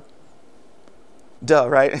of God. Duh,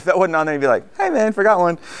 right? If that wasn't on there, you'd be like, hey man, forgot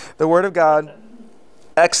one. The Word of God.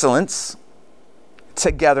 Excellence.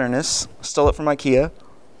 Togetherness. Stole it from IKEA.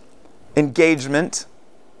 Engagement.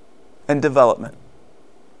 And development.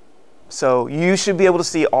 So you should be able to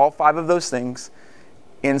see all 5 of those things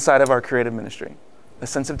inside of our creative ministry. A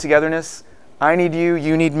sense of togetherness. I need you,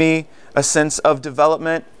 you need me. A sense of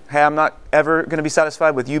development. Hey, I'm not ever going to be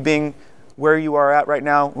satisfied with you being where you are at right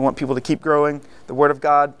now. We want people to keep growing. The Word of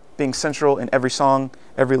God being central in every song,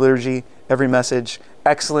 every liturgy, every message.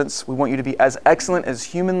 Excellence. We want you to be as excellent as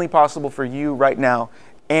humanly possible for you right now.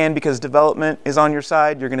 And because development is on your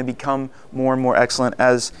side, you're going to become more and more excellent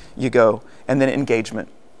as you go. And then engagement.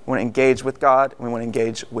 We want to engage with God. We want to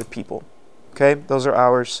engage with people. Okay? Those are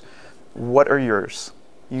ours. What are yours?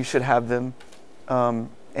 You should have them.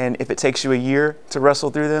 And if it takes you a year to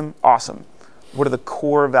wrestle through them, awesome. What are the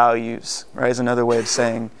core values, right, is another way of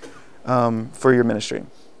saying for your ministry.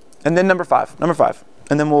 And then number five,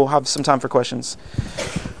 and then we'll have some time for questions.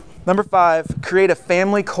 Number 5, create a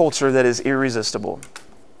family culture that is irresistible.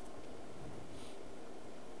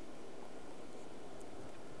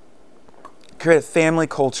 Create a family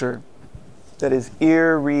culture that is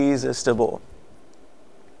irresistible.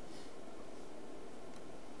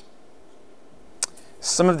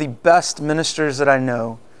 Some of the best ministers that I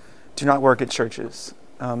know do not work at churches.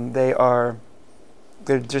 They're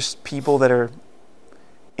just people that are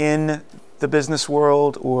in the business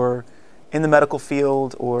world or in the medical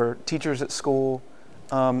field or teachers at school.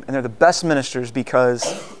 And they're the best ministers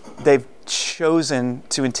because they've chosen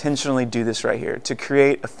to intentionally do this right here, to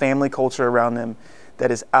create a family culture around them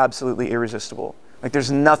that is absolutely irresistible. Like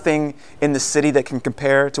there's nothing in the city that can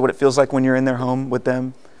compare to what it feels like when you're in their home with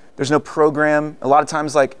them. There's no program. A lot of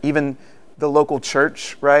times, like even the local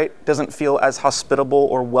church, right, doesn't feel as hospitable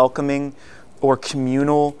or welcoming or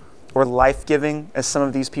communal or life-giving as some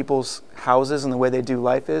of these people's houses and the way they do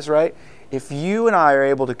life is, right? If you and I are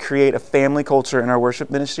able to create a family culture in our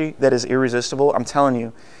worship ministry that is irresistible, I'm telling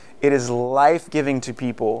you, it is life-giving to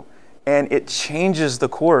people, and it changes the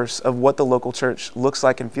course of what the local church looks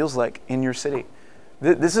like and feels like in your city.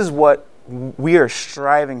 This is what we are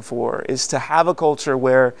striving for, is to have a culture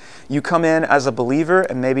where you come in as a believer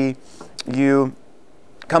and maybe you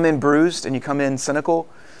come in bruised and you come in cynical.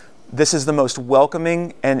 This is the most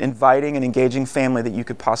welcoming and inviting and engaging family that you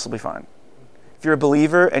could possibly find. If you're a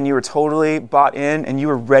believer and you are totally bought in and you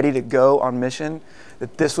are ready to go on mission,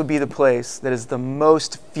 that this would be the place that is the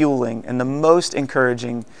most fueling and the most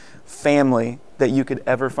encouraging family that you could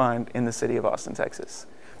ever find in the city of Austin, Texas.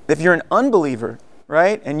 If you're an unbeliever,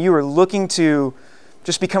 right, and you are looking to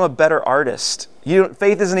just become a better artist,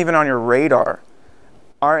 faith isn't even on your radar.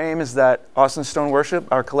 Our aim is that Austin Stone Worship,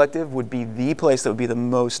 our collective, would be the place that would be the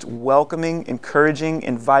most welcoming, encouraging,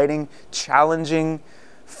 inviting, challenging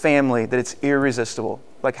family, that it's irresistible.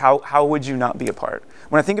 Like how would you not be a part?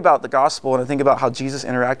 When I think about the gospel and I think about how Jesus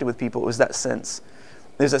interacted with people, it was that sense.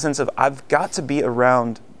 There's that sense of, I've got to be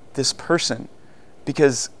around this person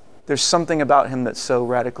because there's something about him that's so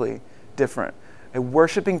radically different. A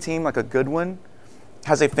worshiping team, like a good one,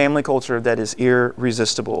 has a family culture that is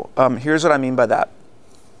irresistible. Here's what I mean by that.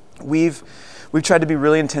 We've tried to be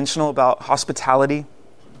really intentional about hospitality,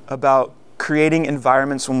 about creating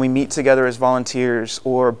environments when we meet together as volunteers,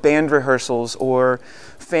 or band rehearsals, or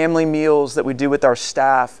family meals that we do with our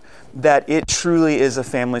staff, that it truly is a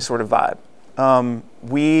family sort of vibe.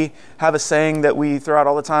 We have a saying that we throw out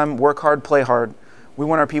all the time: work hard, play hard. We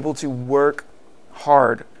want our people to work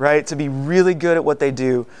hard, right? To be really good at what they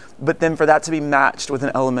do, but then for that to be matched with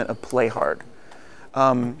an element of play hard.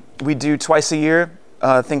 We do twice a year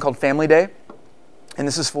a thing called Family Day, and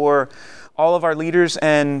this is for all of our leaders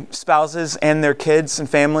and spouses and their kids and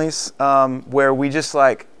families, where we just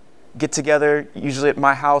like get together, usually at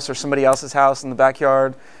my house or somebody else's house in the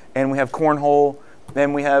backyard, and we have cornhole,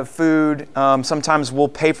 then we have food. Sometimes we'll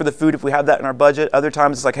pay for the food if we have that in our budget. Other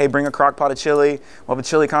times it's like, hey, bring a crock pot of chili. We'll have a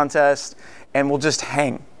chili contest, and we'll just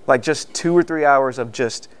hang, like just 2 or 3 hours of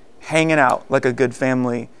just hanging out like a good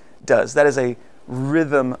family does. That is a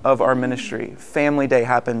rhythm of our ministry. Family Day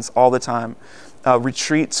happens all the time.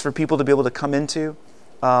 Retreats for people to be able to come into,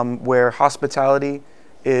 where hospitality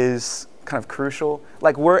is kind of crucial.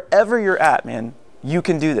 Like wherever you're at, man, you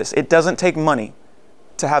can do this. It doesn't take money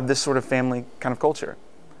to have this sort of family kind of culture.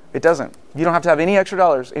 It doesn't. You don't have to have any extra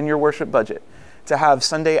dollars in your worship budget to have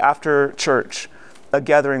Sunday after church a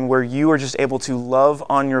gathering where you are just able to love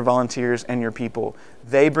on your volunteers and your people.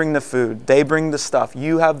 They bring the food, they bring the stuff,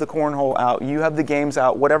 you have the cornhole out, you have the games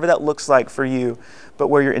out, whatever that looks like for you, but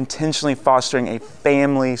where you're intentionally fostering a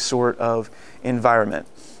family sort of environment.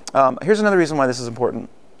 Here's another reason why this is important.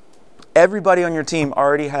 Everybody on your team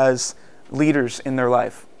already has leaders in their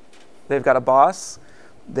life. They've got a boss,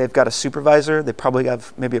 they've got a supervisor, they probably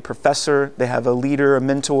have maybe a professor, they have a leader, a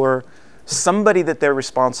mentor, somebody that they're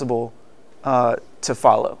responsible to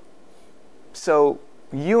follow. So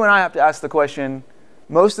you and I have to ask the question,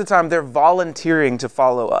 most of the time they're volunteering to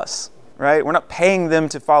follow us, right? We're not paying them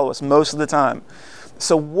to follow us most of the time.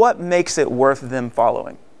 So what makes it worth them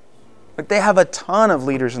following? Like they have a ton of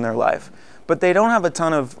leaders in their life, but they don't have a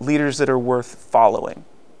ton of leaders that are worth following.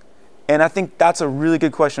 And I think that's a really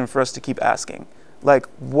good question for us to keep asking. Like,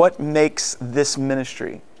 what makes this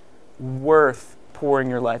ministry worth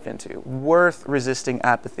pouring your life into, worth resisting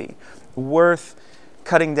apathy, worth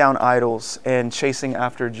cutting down idols and chasing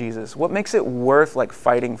after Jesus? What makes it worth like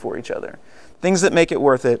fighting for each other? Things that make it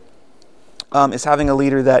worth it is having a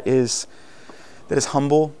leader that is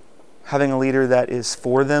humble, having a leader that is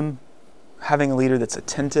for them, having a leader that's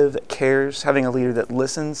attentive, that cares, having a leader that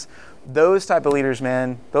listens. Those type of leaders,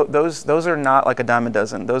 man, those are not like a dime a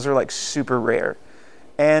dozen. Those are like super rare.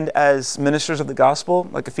 And as ministers of the gospel,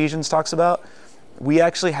 like Ephesians talks about, we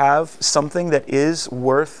actually have something that is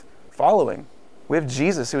worth following. We have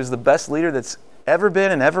Jesus, who is the best leader that's ever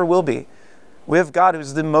been and ever will be. We have God,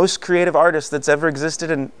 who's the most creative artist that's ever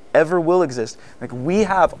existed and ever will exist. Like, we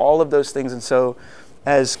have all of those things. And so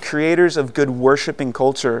as creators of good worshiping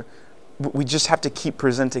culture, we just have to keep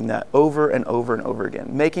presenting that over and over and over again,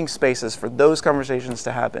 making spaces for those conversations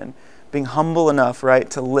to happen, being humble enough, right,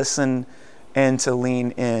 to listen and to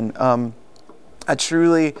lean in. I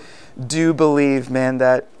truly do believe, man,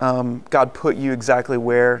 that God put you exactly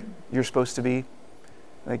where you're supposed to be.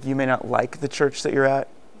 Like, you may not like the church that you're at.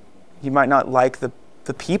 You might not like the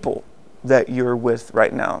people that you're with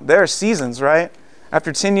right now. There are seasons, right?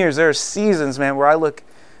 After 10 years, there are seasons, man, where I look,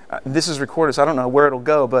 this is recorded, so I don't know where it'll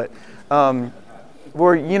go, but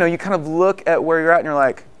where, you kind of look at where you're at and you're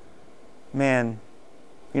like, man,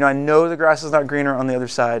 I know the grass is not greener on the other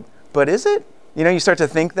side, but is it? You start to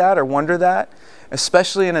think that or wonder that,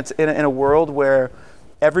 especially in a world where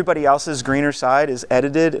everybody else's greener side is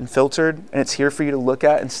edited and filtered, and it's here for you to look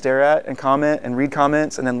at and stare at and comment and read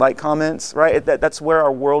comments and then like comments, right? That's where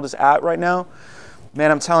our world is at right now.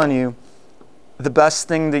 Man, I'm telling you, the best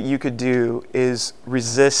thing that you could do is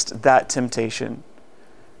resist that temptation.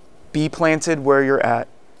 Be planted where you're at.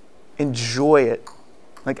 Enjoy it.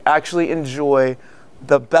 Like, actually enjoy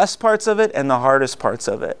the best parts of it and the hardest parts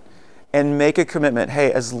of it. And make a commitment.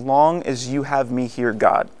 Hey, as long as you have me here,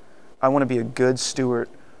 God, I want to be a good steward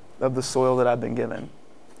of the soil that I've been given.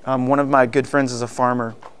 One of my good friends is a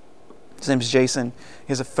farmer. His name's Jason. He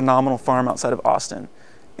has a phenomenal farm outside of Austin.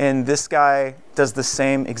 And this guy does the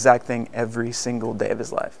same exact thing every single day of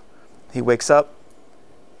his life. He wakes up,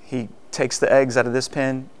 he takes the eggs out of this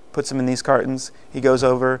pen, puts them in these cartons. He goes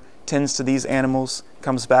over, tends to these animals,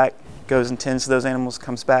 comes back, goes and tends to those animals,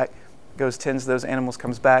 comes back, goes, tends to those animals,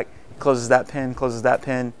 comes back, closes that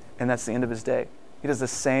pen, and that's the end of his day. He does the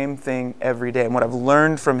same thing every day. And what I've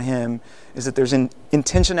learned from him is that there's an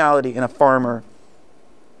intentionality in a farmer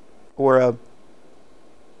or a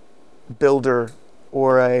builder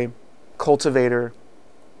or a cultivator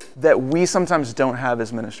that we sometimes don't have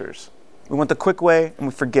as ministers. We want the quick way, and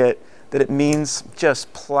we forget that it means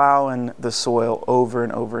just plowing the soil over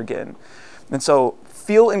and over again. And so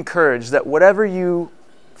feel encouraged that whatever you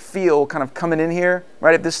feel kind of coming in here,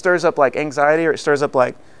 right? If this stirs up like anxiety or it stirs up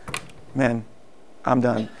like, man, I'm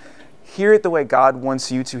done. Hear it the way God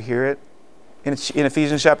wants you to hear it. In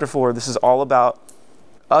Ephesians chapter 4, this is all about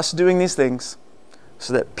us doing these things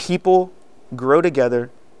so that people grow together,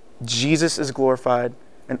 Jesus is glorified,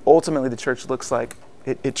 and ultimately the church looks like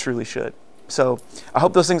it truly should. So I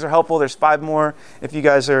hope those things are helpful. There's 5 more if you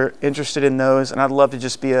guys are interested in those, and I'd love to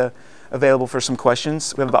just be available for some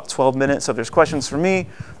questions. We have about 12 minutes, so if there's questions for me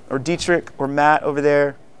or Dietrich or Matt over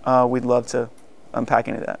there, we'd love to unpack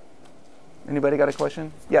any of that. Anybody got a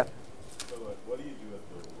question? Yeah. So what do you do at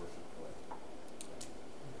the worship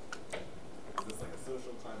collective? Is this like a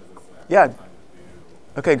social time? Is this an active time to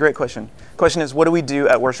do? Okay, great question. Question is, what do we do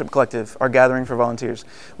at Worship Collective, our gathering for volunteers?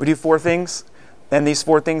 We do 4 things, and these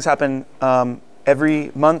 4 things happen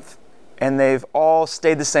every month, and they've all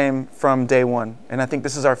stayed the same from day one. And I think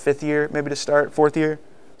this is our 5th year, maybe to start, 4th year,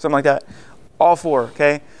 something like that. All 4,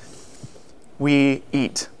 okay? We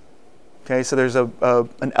eat. Okay, so there's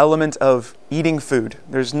an element of eating food.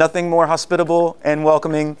 There's nothing more hospitable and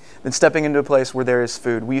welcoming than stepping into a place where there is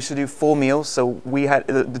food. We used to do full meals, so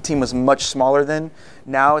the team was much smaller then.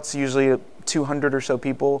 Now it's usually 200 or so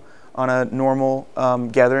people on a normal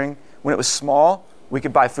gathering. When it was small, we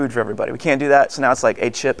could buy food for everybody. We can't do that, so now it's like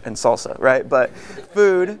a chip and salsa, right? But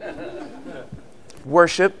food,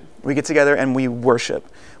 worship, we get together and we worship.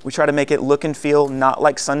 We try to make it look and feel not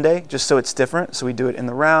like Sunday, just so it's different. So we do it in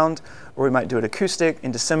the round, or we might do it acoustic.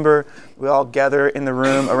 In December, we all gather in the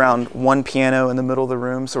room around one piano in the middle of the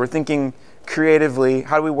room. So we're thinking creatively,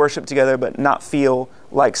 how do we worship together but not feel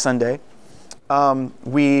like Sunday?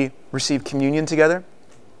 We receive communion together,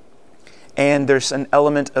 and there's an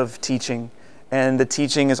element of teaching. And the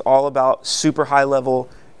teaching is all about super high level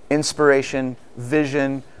inspiration,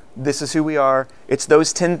 vision. This is who we are. It's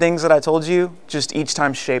those 10 things that I told you, just each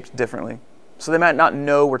time shaped differently. So they might not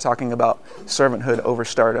know we're talking about servanthood over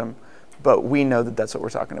stardom, but we know that that's what we're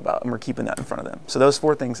talking about, and we're keeping that in front of them. So those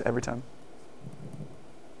 4 things every time.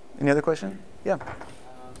 Any other question? Yeah.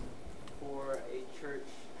 For a church,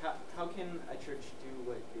 how can a church do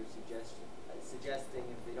what you're suggesting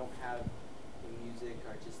if they don't have a music,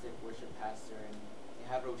 artistic worship pastor, and they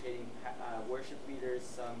have rotating worship leaders,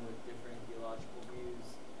 some with different theological views,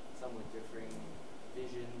 some with differing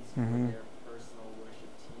visions for their personal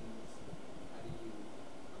worship teams? How do you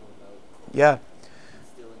go about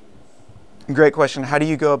instilling this? Great question. How do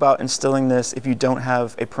you go about instilling this if you don't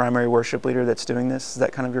have a primary worship leader that's doing this? Is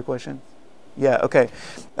that kind of your question? Yeah, okay.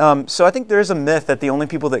 So I think there is a myth that the only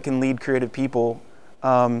people that can lead creative people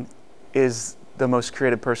is the most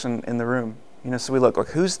creative person in the room. So we look like,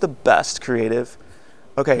 who's the best creative?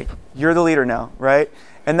 Okay, you're the leader now, right?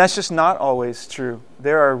 And that's just not always true.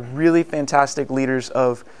 There are really fantastic leaders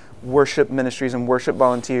of worship ministries and worship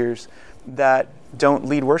volunteers that don't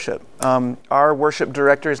lead worship. Our worship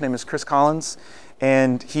director, his name is Chris Collins,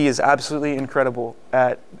 and he is absolutely incredible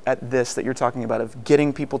at this that you're talking about, of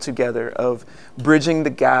getting people together, of bridging the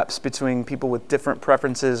gaps between people with different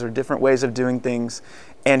preferences or different ways of doing things.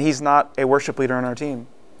 And he's not a worship leader on our team.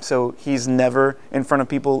 So he's never in front of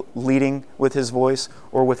people leading with his voice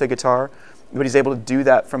or with a guitar, but he's able to do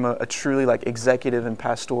that from a truly like executive and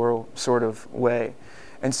pastoral sort of way.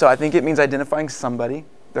 And so I think it means identifying somebody.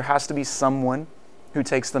 There has to be someone who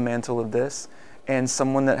takes the mantle of this, and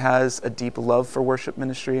someone that has a deep love for worship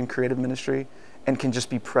ministry and creative ministry and can just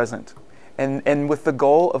be present. And with the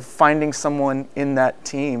goal of finding someone in that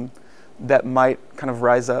team that might kind of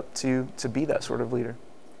rise up to be that sort of leader.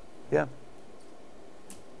 Yeah.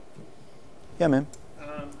 Yeah, man.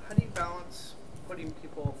 How do you balance putting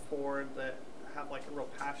people forward that have like a real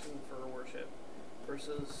passion for worship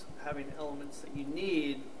versus having elements that you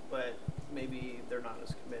need, but maybe they're not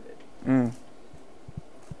as committed?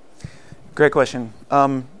 Great question.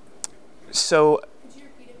 So, could you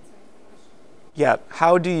repeat it? yeah,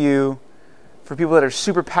 how do you, for people that are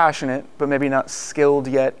super passionate but maybe not skilled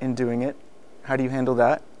yet in doing it, how do you handle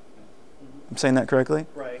that? I'm saying that correctly?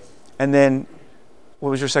 Right. And then, what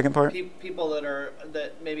was your second part? People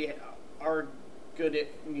that maybe are good at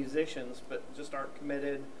musicians but just aren't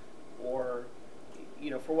committed, or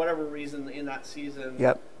for whatever reason in that season.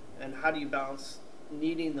 Yep. And how do you balance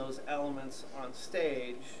needing those elements on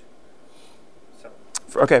stage?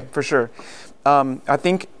 Okay, for sure. I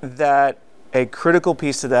think that a critical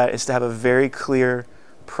piece to that is to have a very clear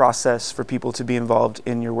process for people to be involved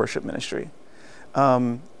in your worship ministry.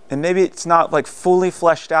 And maybe it's not like fully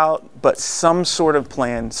fleshed out, but some sort of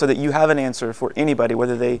plan so that you have an answer for anybody,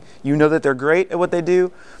 whether that they're great at what they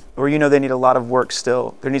do, or they need a lot of work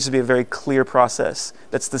still. There needs to be a very clear process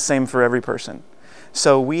that's the same for every person.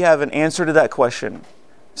 So we have an answer to that question.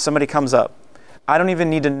 Somebody comes up. I don't even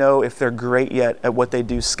need to know if they're great yet at what they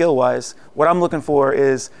do skill-wise. What I'm looking for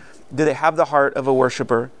is, do they have the heart of a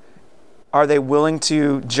worshiper? Are they willing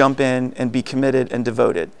to jump in and be committed and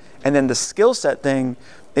devoted? And then the skill set thing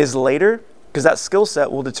is later, because that skill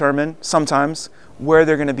set will determine sometimes where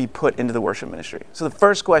they're going to be put into the worship ministry. So the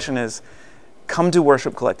first question is, come to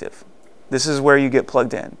Worship Collective. This is where you get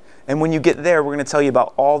plugged in. And when you get there, we're going to tell you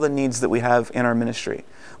about all the needs that we have in our ministry.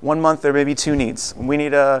 1 month, there may be 2 needs. We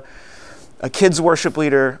need a kids worship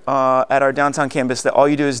leader at our downtown campus that all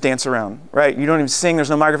you do is dance around, right? You don't even sing, there's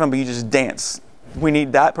no microphone, but you just dance. We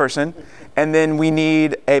need that person. And then we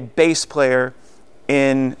need a bass player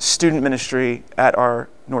in student ministry at our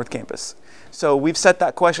North Campus. So we've set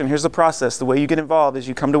that question. Here's the process. The way you get involved is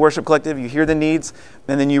you come to Worship Collective, you hear the needs,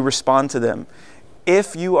 and then you respond to them.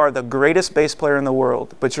 If you are the greatest bass player in the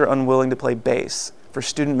world, but you're unwilling to play bass for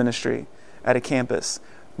student ministry at a campus,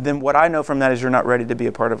 then what I know from that is you're not ready to be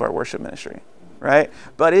a part of our worship ministry, right?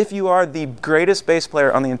 But if you are the greatest bass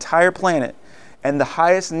player on the entire planet, and the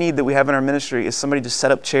highest need that we have in our ministry is somebody to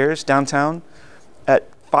set up chairs downtown at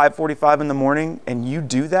 5:45 in the morning, and you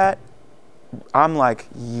do that, I'm like,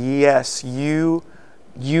 yes, you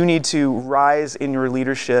need to rise in your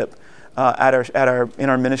leadership in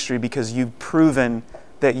our ministry, because you've proven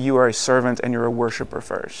that you are a servant and you're a worshiper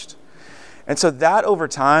first. And so that over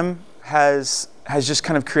time has just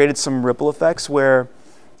kind of created some ripple effects where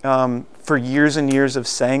for years and years of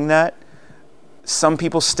saying that, some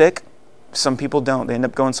people stick, some people don't. They end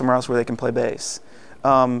up going somewhere else where they can play bass.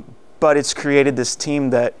 But it's created this team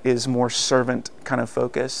that is more servant kind of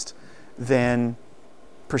focused than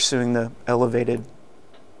pursuing the elevated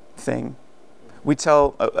thing. We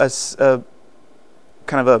tell a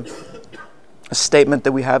statement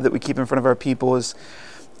that we have that we keep in front of our people is,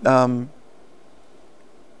 the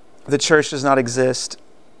church does not exist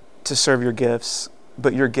to serve your gifts,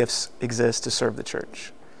 but your gifts exist to serve the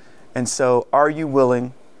church. And so are you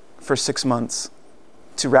willing for 6 months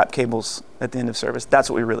to wrap cables at the end of service?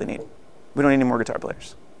 That's what we really need. We don't need any more guitar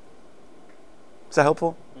players. Is that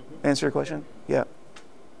helpful? Answer your question? Yeah.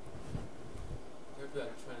 You talked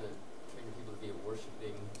about trying to train people to be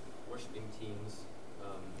worshiping teams.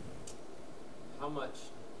 How much,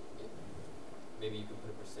 maybe you can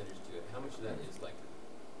put a percentage to it, how much of that is like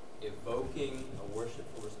evoking a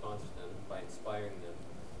worshipful response to them by inspiring them,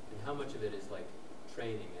 and how much of it is like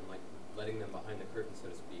training and like letting them behind the curtain, so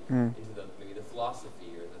to speak, into maybe the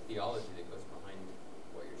philosophy or the theology that goes behind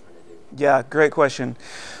what you're trying to do? Yeah, great question.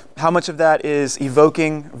 How much of that is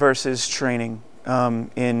evoking versus training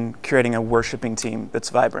in creating a worshiping team that's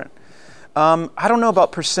vibrant? I don't know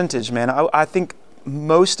about percentage, man. I think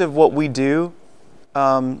most of what we do,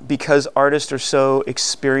 because artists are so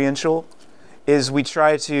experiential, is we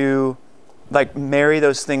try to like marry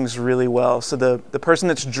those things really well. So the person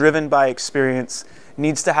that's driven by experience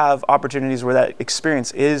needs to have opportunities where that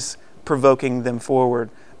experience is provoking them forward,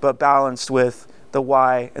 but balanced with the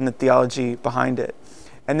why and the theology behind it.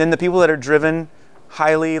 And then the people that are driven,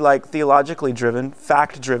 highly like theologically driven,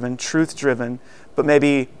 fact driven, truth driven, but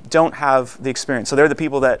maybe don't have the experience. So they're the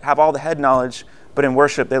people that have all the head knowledge, but in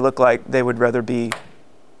worship they look like they would rather be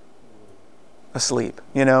asleep,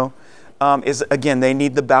 is again, they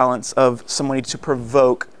need the balance of somebody to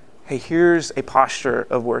provoke, hey, here's a posture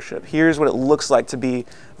of worship. Here's what it looks like to be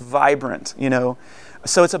vibrant,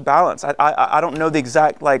 So it's a balance. I don't know the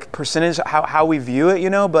exact like percentage, how we view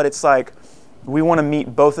it, but it's like we want to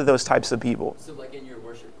meet both of those types of people. So like in your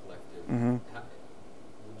worship collective,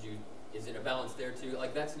 is it a balance there too?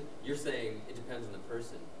 Like you're saying it depends on the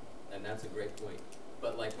person, and that's a great point.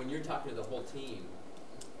 But like when you're talking to the whole team,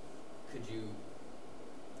 could you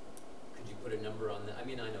put a number on that? I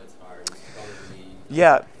mean, I know it's hard. It's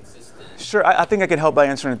probably consistent. Sure. I think I could help by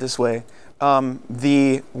answering it this way.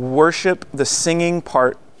 The worship, the singing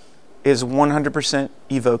part is 100%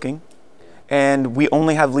 evoking. And we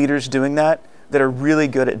only have leaders doing that are really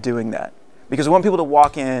good at doing that. Because we want people to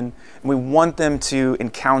walk in and we want them to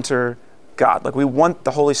encounter God. Like we want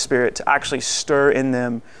the Holy Spirit to actually stir in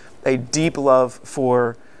them a deep love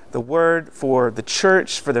for the Word, for the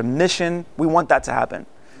church, for their mission. We want that to happen.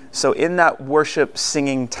 So in that worship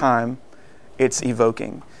singing time, it's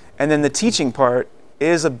evoking. And then the teaching part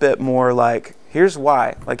is a bit more like, here's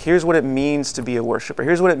why. Like here's what it means to be a worshiper.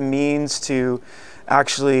 Here's what it means to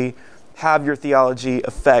actually have your theology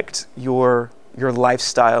affect your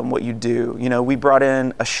lifestyle and what you do. We brought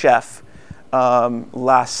in a chef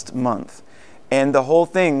last month, and the whole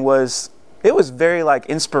thing was very like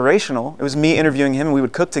inspirational. It was me interviewing him and we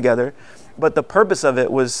would cook together. But the purpose of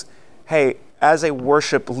it was, hey, as a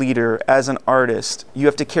worship leader, as an artist, you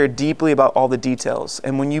have to care deeply about all the details.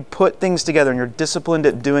 And when you put things together and you're disciplined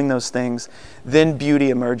at doing those things, then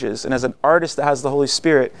beauty emerges. And as an artist that has the Holy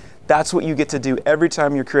Spirit, that's what you get to do every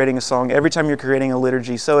time you're creating a song, every time you're creating a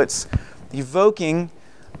liturgy. So it's evoking,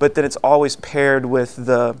 but then it's always paired with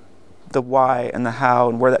the why and the how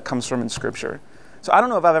and where that comes from in Scripture. So I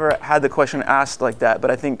don't know if I've ever had the question asked like that,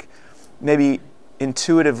 but I think maybe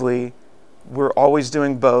intuitively we're always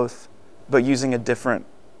doing both, but using a different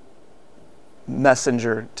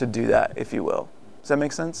messenger to do that, if you will. Does that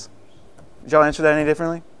make sense? Did y'all answer that any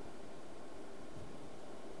differently?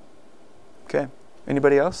 Okay.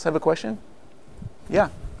 Anybody else have a question? Yeah.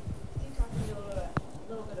 Can you talk to me a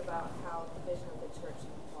little bit about how the vision of the church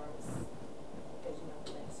informs the vision of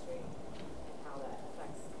the ministry and how that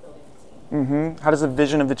affects building a team? How does the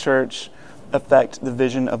vision of the church affect the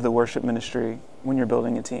vision of the worship ministry when you're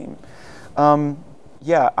building a team?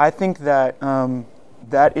 I think that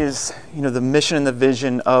that is, the mission and the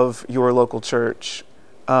vision of your local church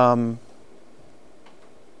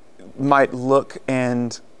might look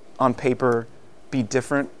and on paper be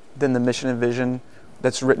different than the mission and vision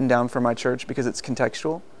that's written down for my church because it's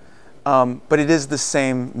contextual. But it is the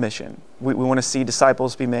same mission. We want to see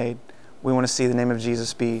disciples be made. We want to see the name of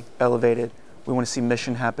Jesus be elevated. We want to see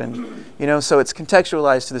mission happen. So it's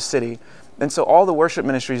contextualized to the city. And so all the worship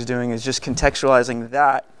ministry is doing is just contextualizing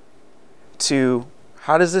that to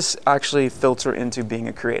how does this actually filter into being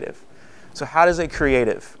a creative? So how does a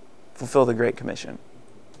creative fulfill the Great Commission?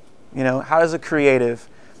 How does a creative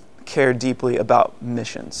care deeply about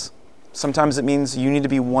missions? Sometimes it means you need to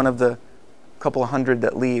be one of the couple of hundred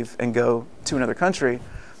that leave and go to another country.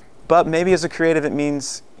 But maybe as a creative, it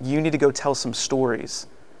means you need to go tell some stories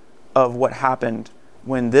of what happened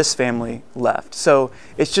when this family left. So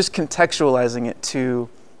it's just contextualizing it to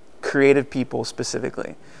creative people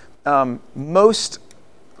specifically. Most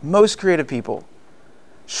creative people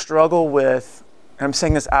struggle with, and I'm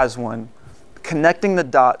saying this as one, connecting the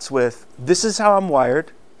dots with this is how I'm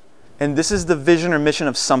wired, and this is the vision or mission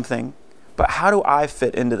of something, but how do I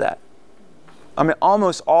fit into that? I mean,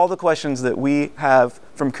 almost all the questions that we have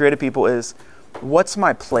from creative people is, what's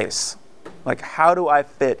my place? Like, how do I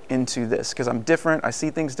fit into this? Because I'm different. I see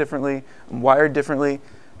things differently. I'm wired differently.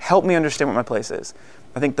 Help me understand what my place is.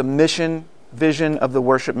 I think the mission, vision of the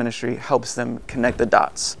worship ministry helps them connect the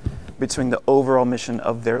dots between the overall mission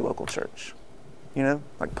of their local church. You know,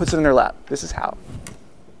 like puts it in their lap. This is how.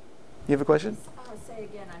 You have a question? I'll say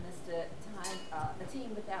again, I missed it. A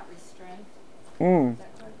team without restraint. Mm. Is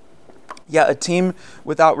that correct? Yeah, a team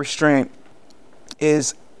without restraint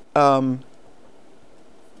is, let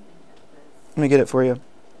me get it for you.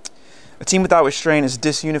 A team without restraint is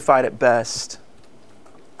disunified at best,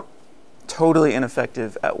 totally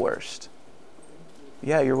ineffective at worst.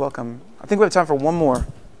 Yeah, you're welcome. I think we have time for one more.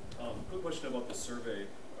 Quick question about the survey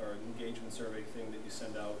or engagement survey thing that you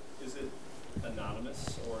send out. Is it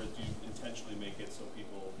anonymous, or do you intentionally make it so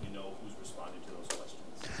people, who's responding to those questions?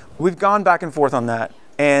 We've gone back and forth on that,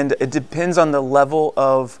 and it depends on the level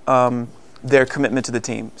of their commitment to the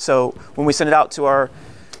team. So when we send it out to our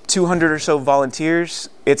 200 or so volunteers,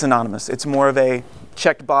 it's anonymous. It's more of a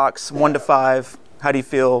checked box, 1 to 5. How do you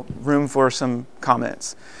feel? Room for some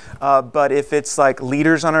comments. But if it's like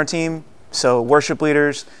leaders on our team, so worship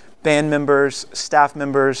leaders, band members, staff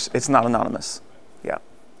members, it's not anonymous.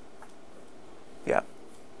 Yeah.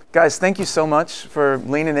 Guys, thank you so much for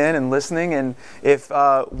leaning in and listening. And if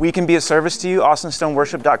we can be a service to you,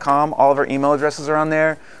 austinstoneworship.com. All of our email addresses are on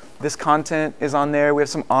there. This content is on there. We have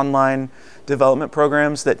some online development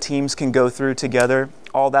programs that teams can go through together.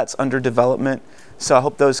 All that's under development. So I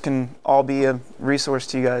hope those can all be a resource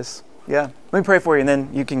to you guys. Yeah. Let me pray for you, and then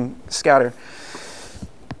you can scatter.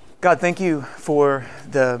 God, thank you for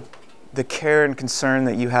the care and concern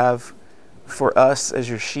that you have for us as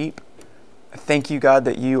your sheep. I thank you, God,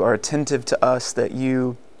 that you are attentive to us, that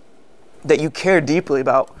you care deeply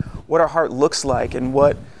about what our heart looks like and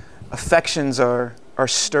what affections are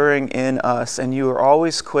stirring in us. And you are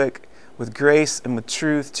always quick with grace and with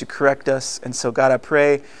truth to correct us. And so, God, I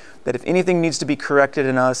pray that if anything needs to be corrected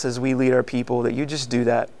in us as we lead our people, that you just do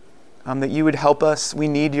that. That you would help us. We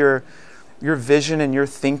need your vision and your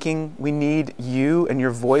thinking. We need you and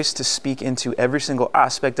your voice to speak into every single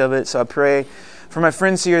aspect of it. So I pray for my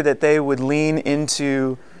friends here that they would lean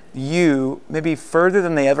into you maybe further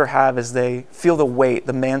than they ever have as they feel the weight,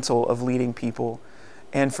 the mantle of leading people.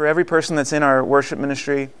 And for every person that's in our worship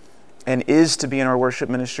ministry and is to be in our worship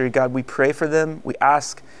ministry, God, we pray for them. We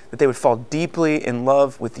ask that they would fall deeply in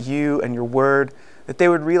love with you and your word, that they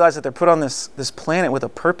would realize that they're put on this planet with a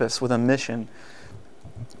purpose, with a mission.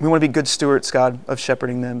 We want to be good stewards, God, of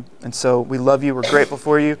shepherding them. And so we love you. We're grateful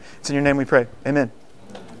for you. It's in your name we pray. Amen.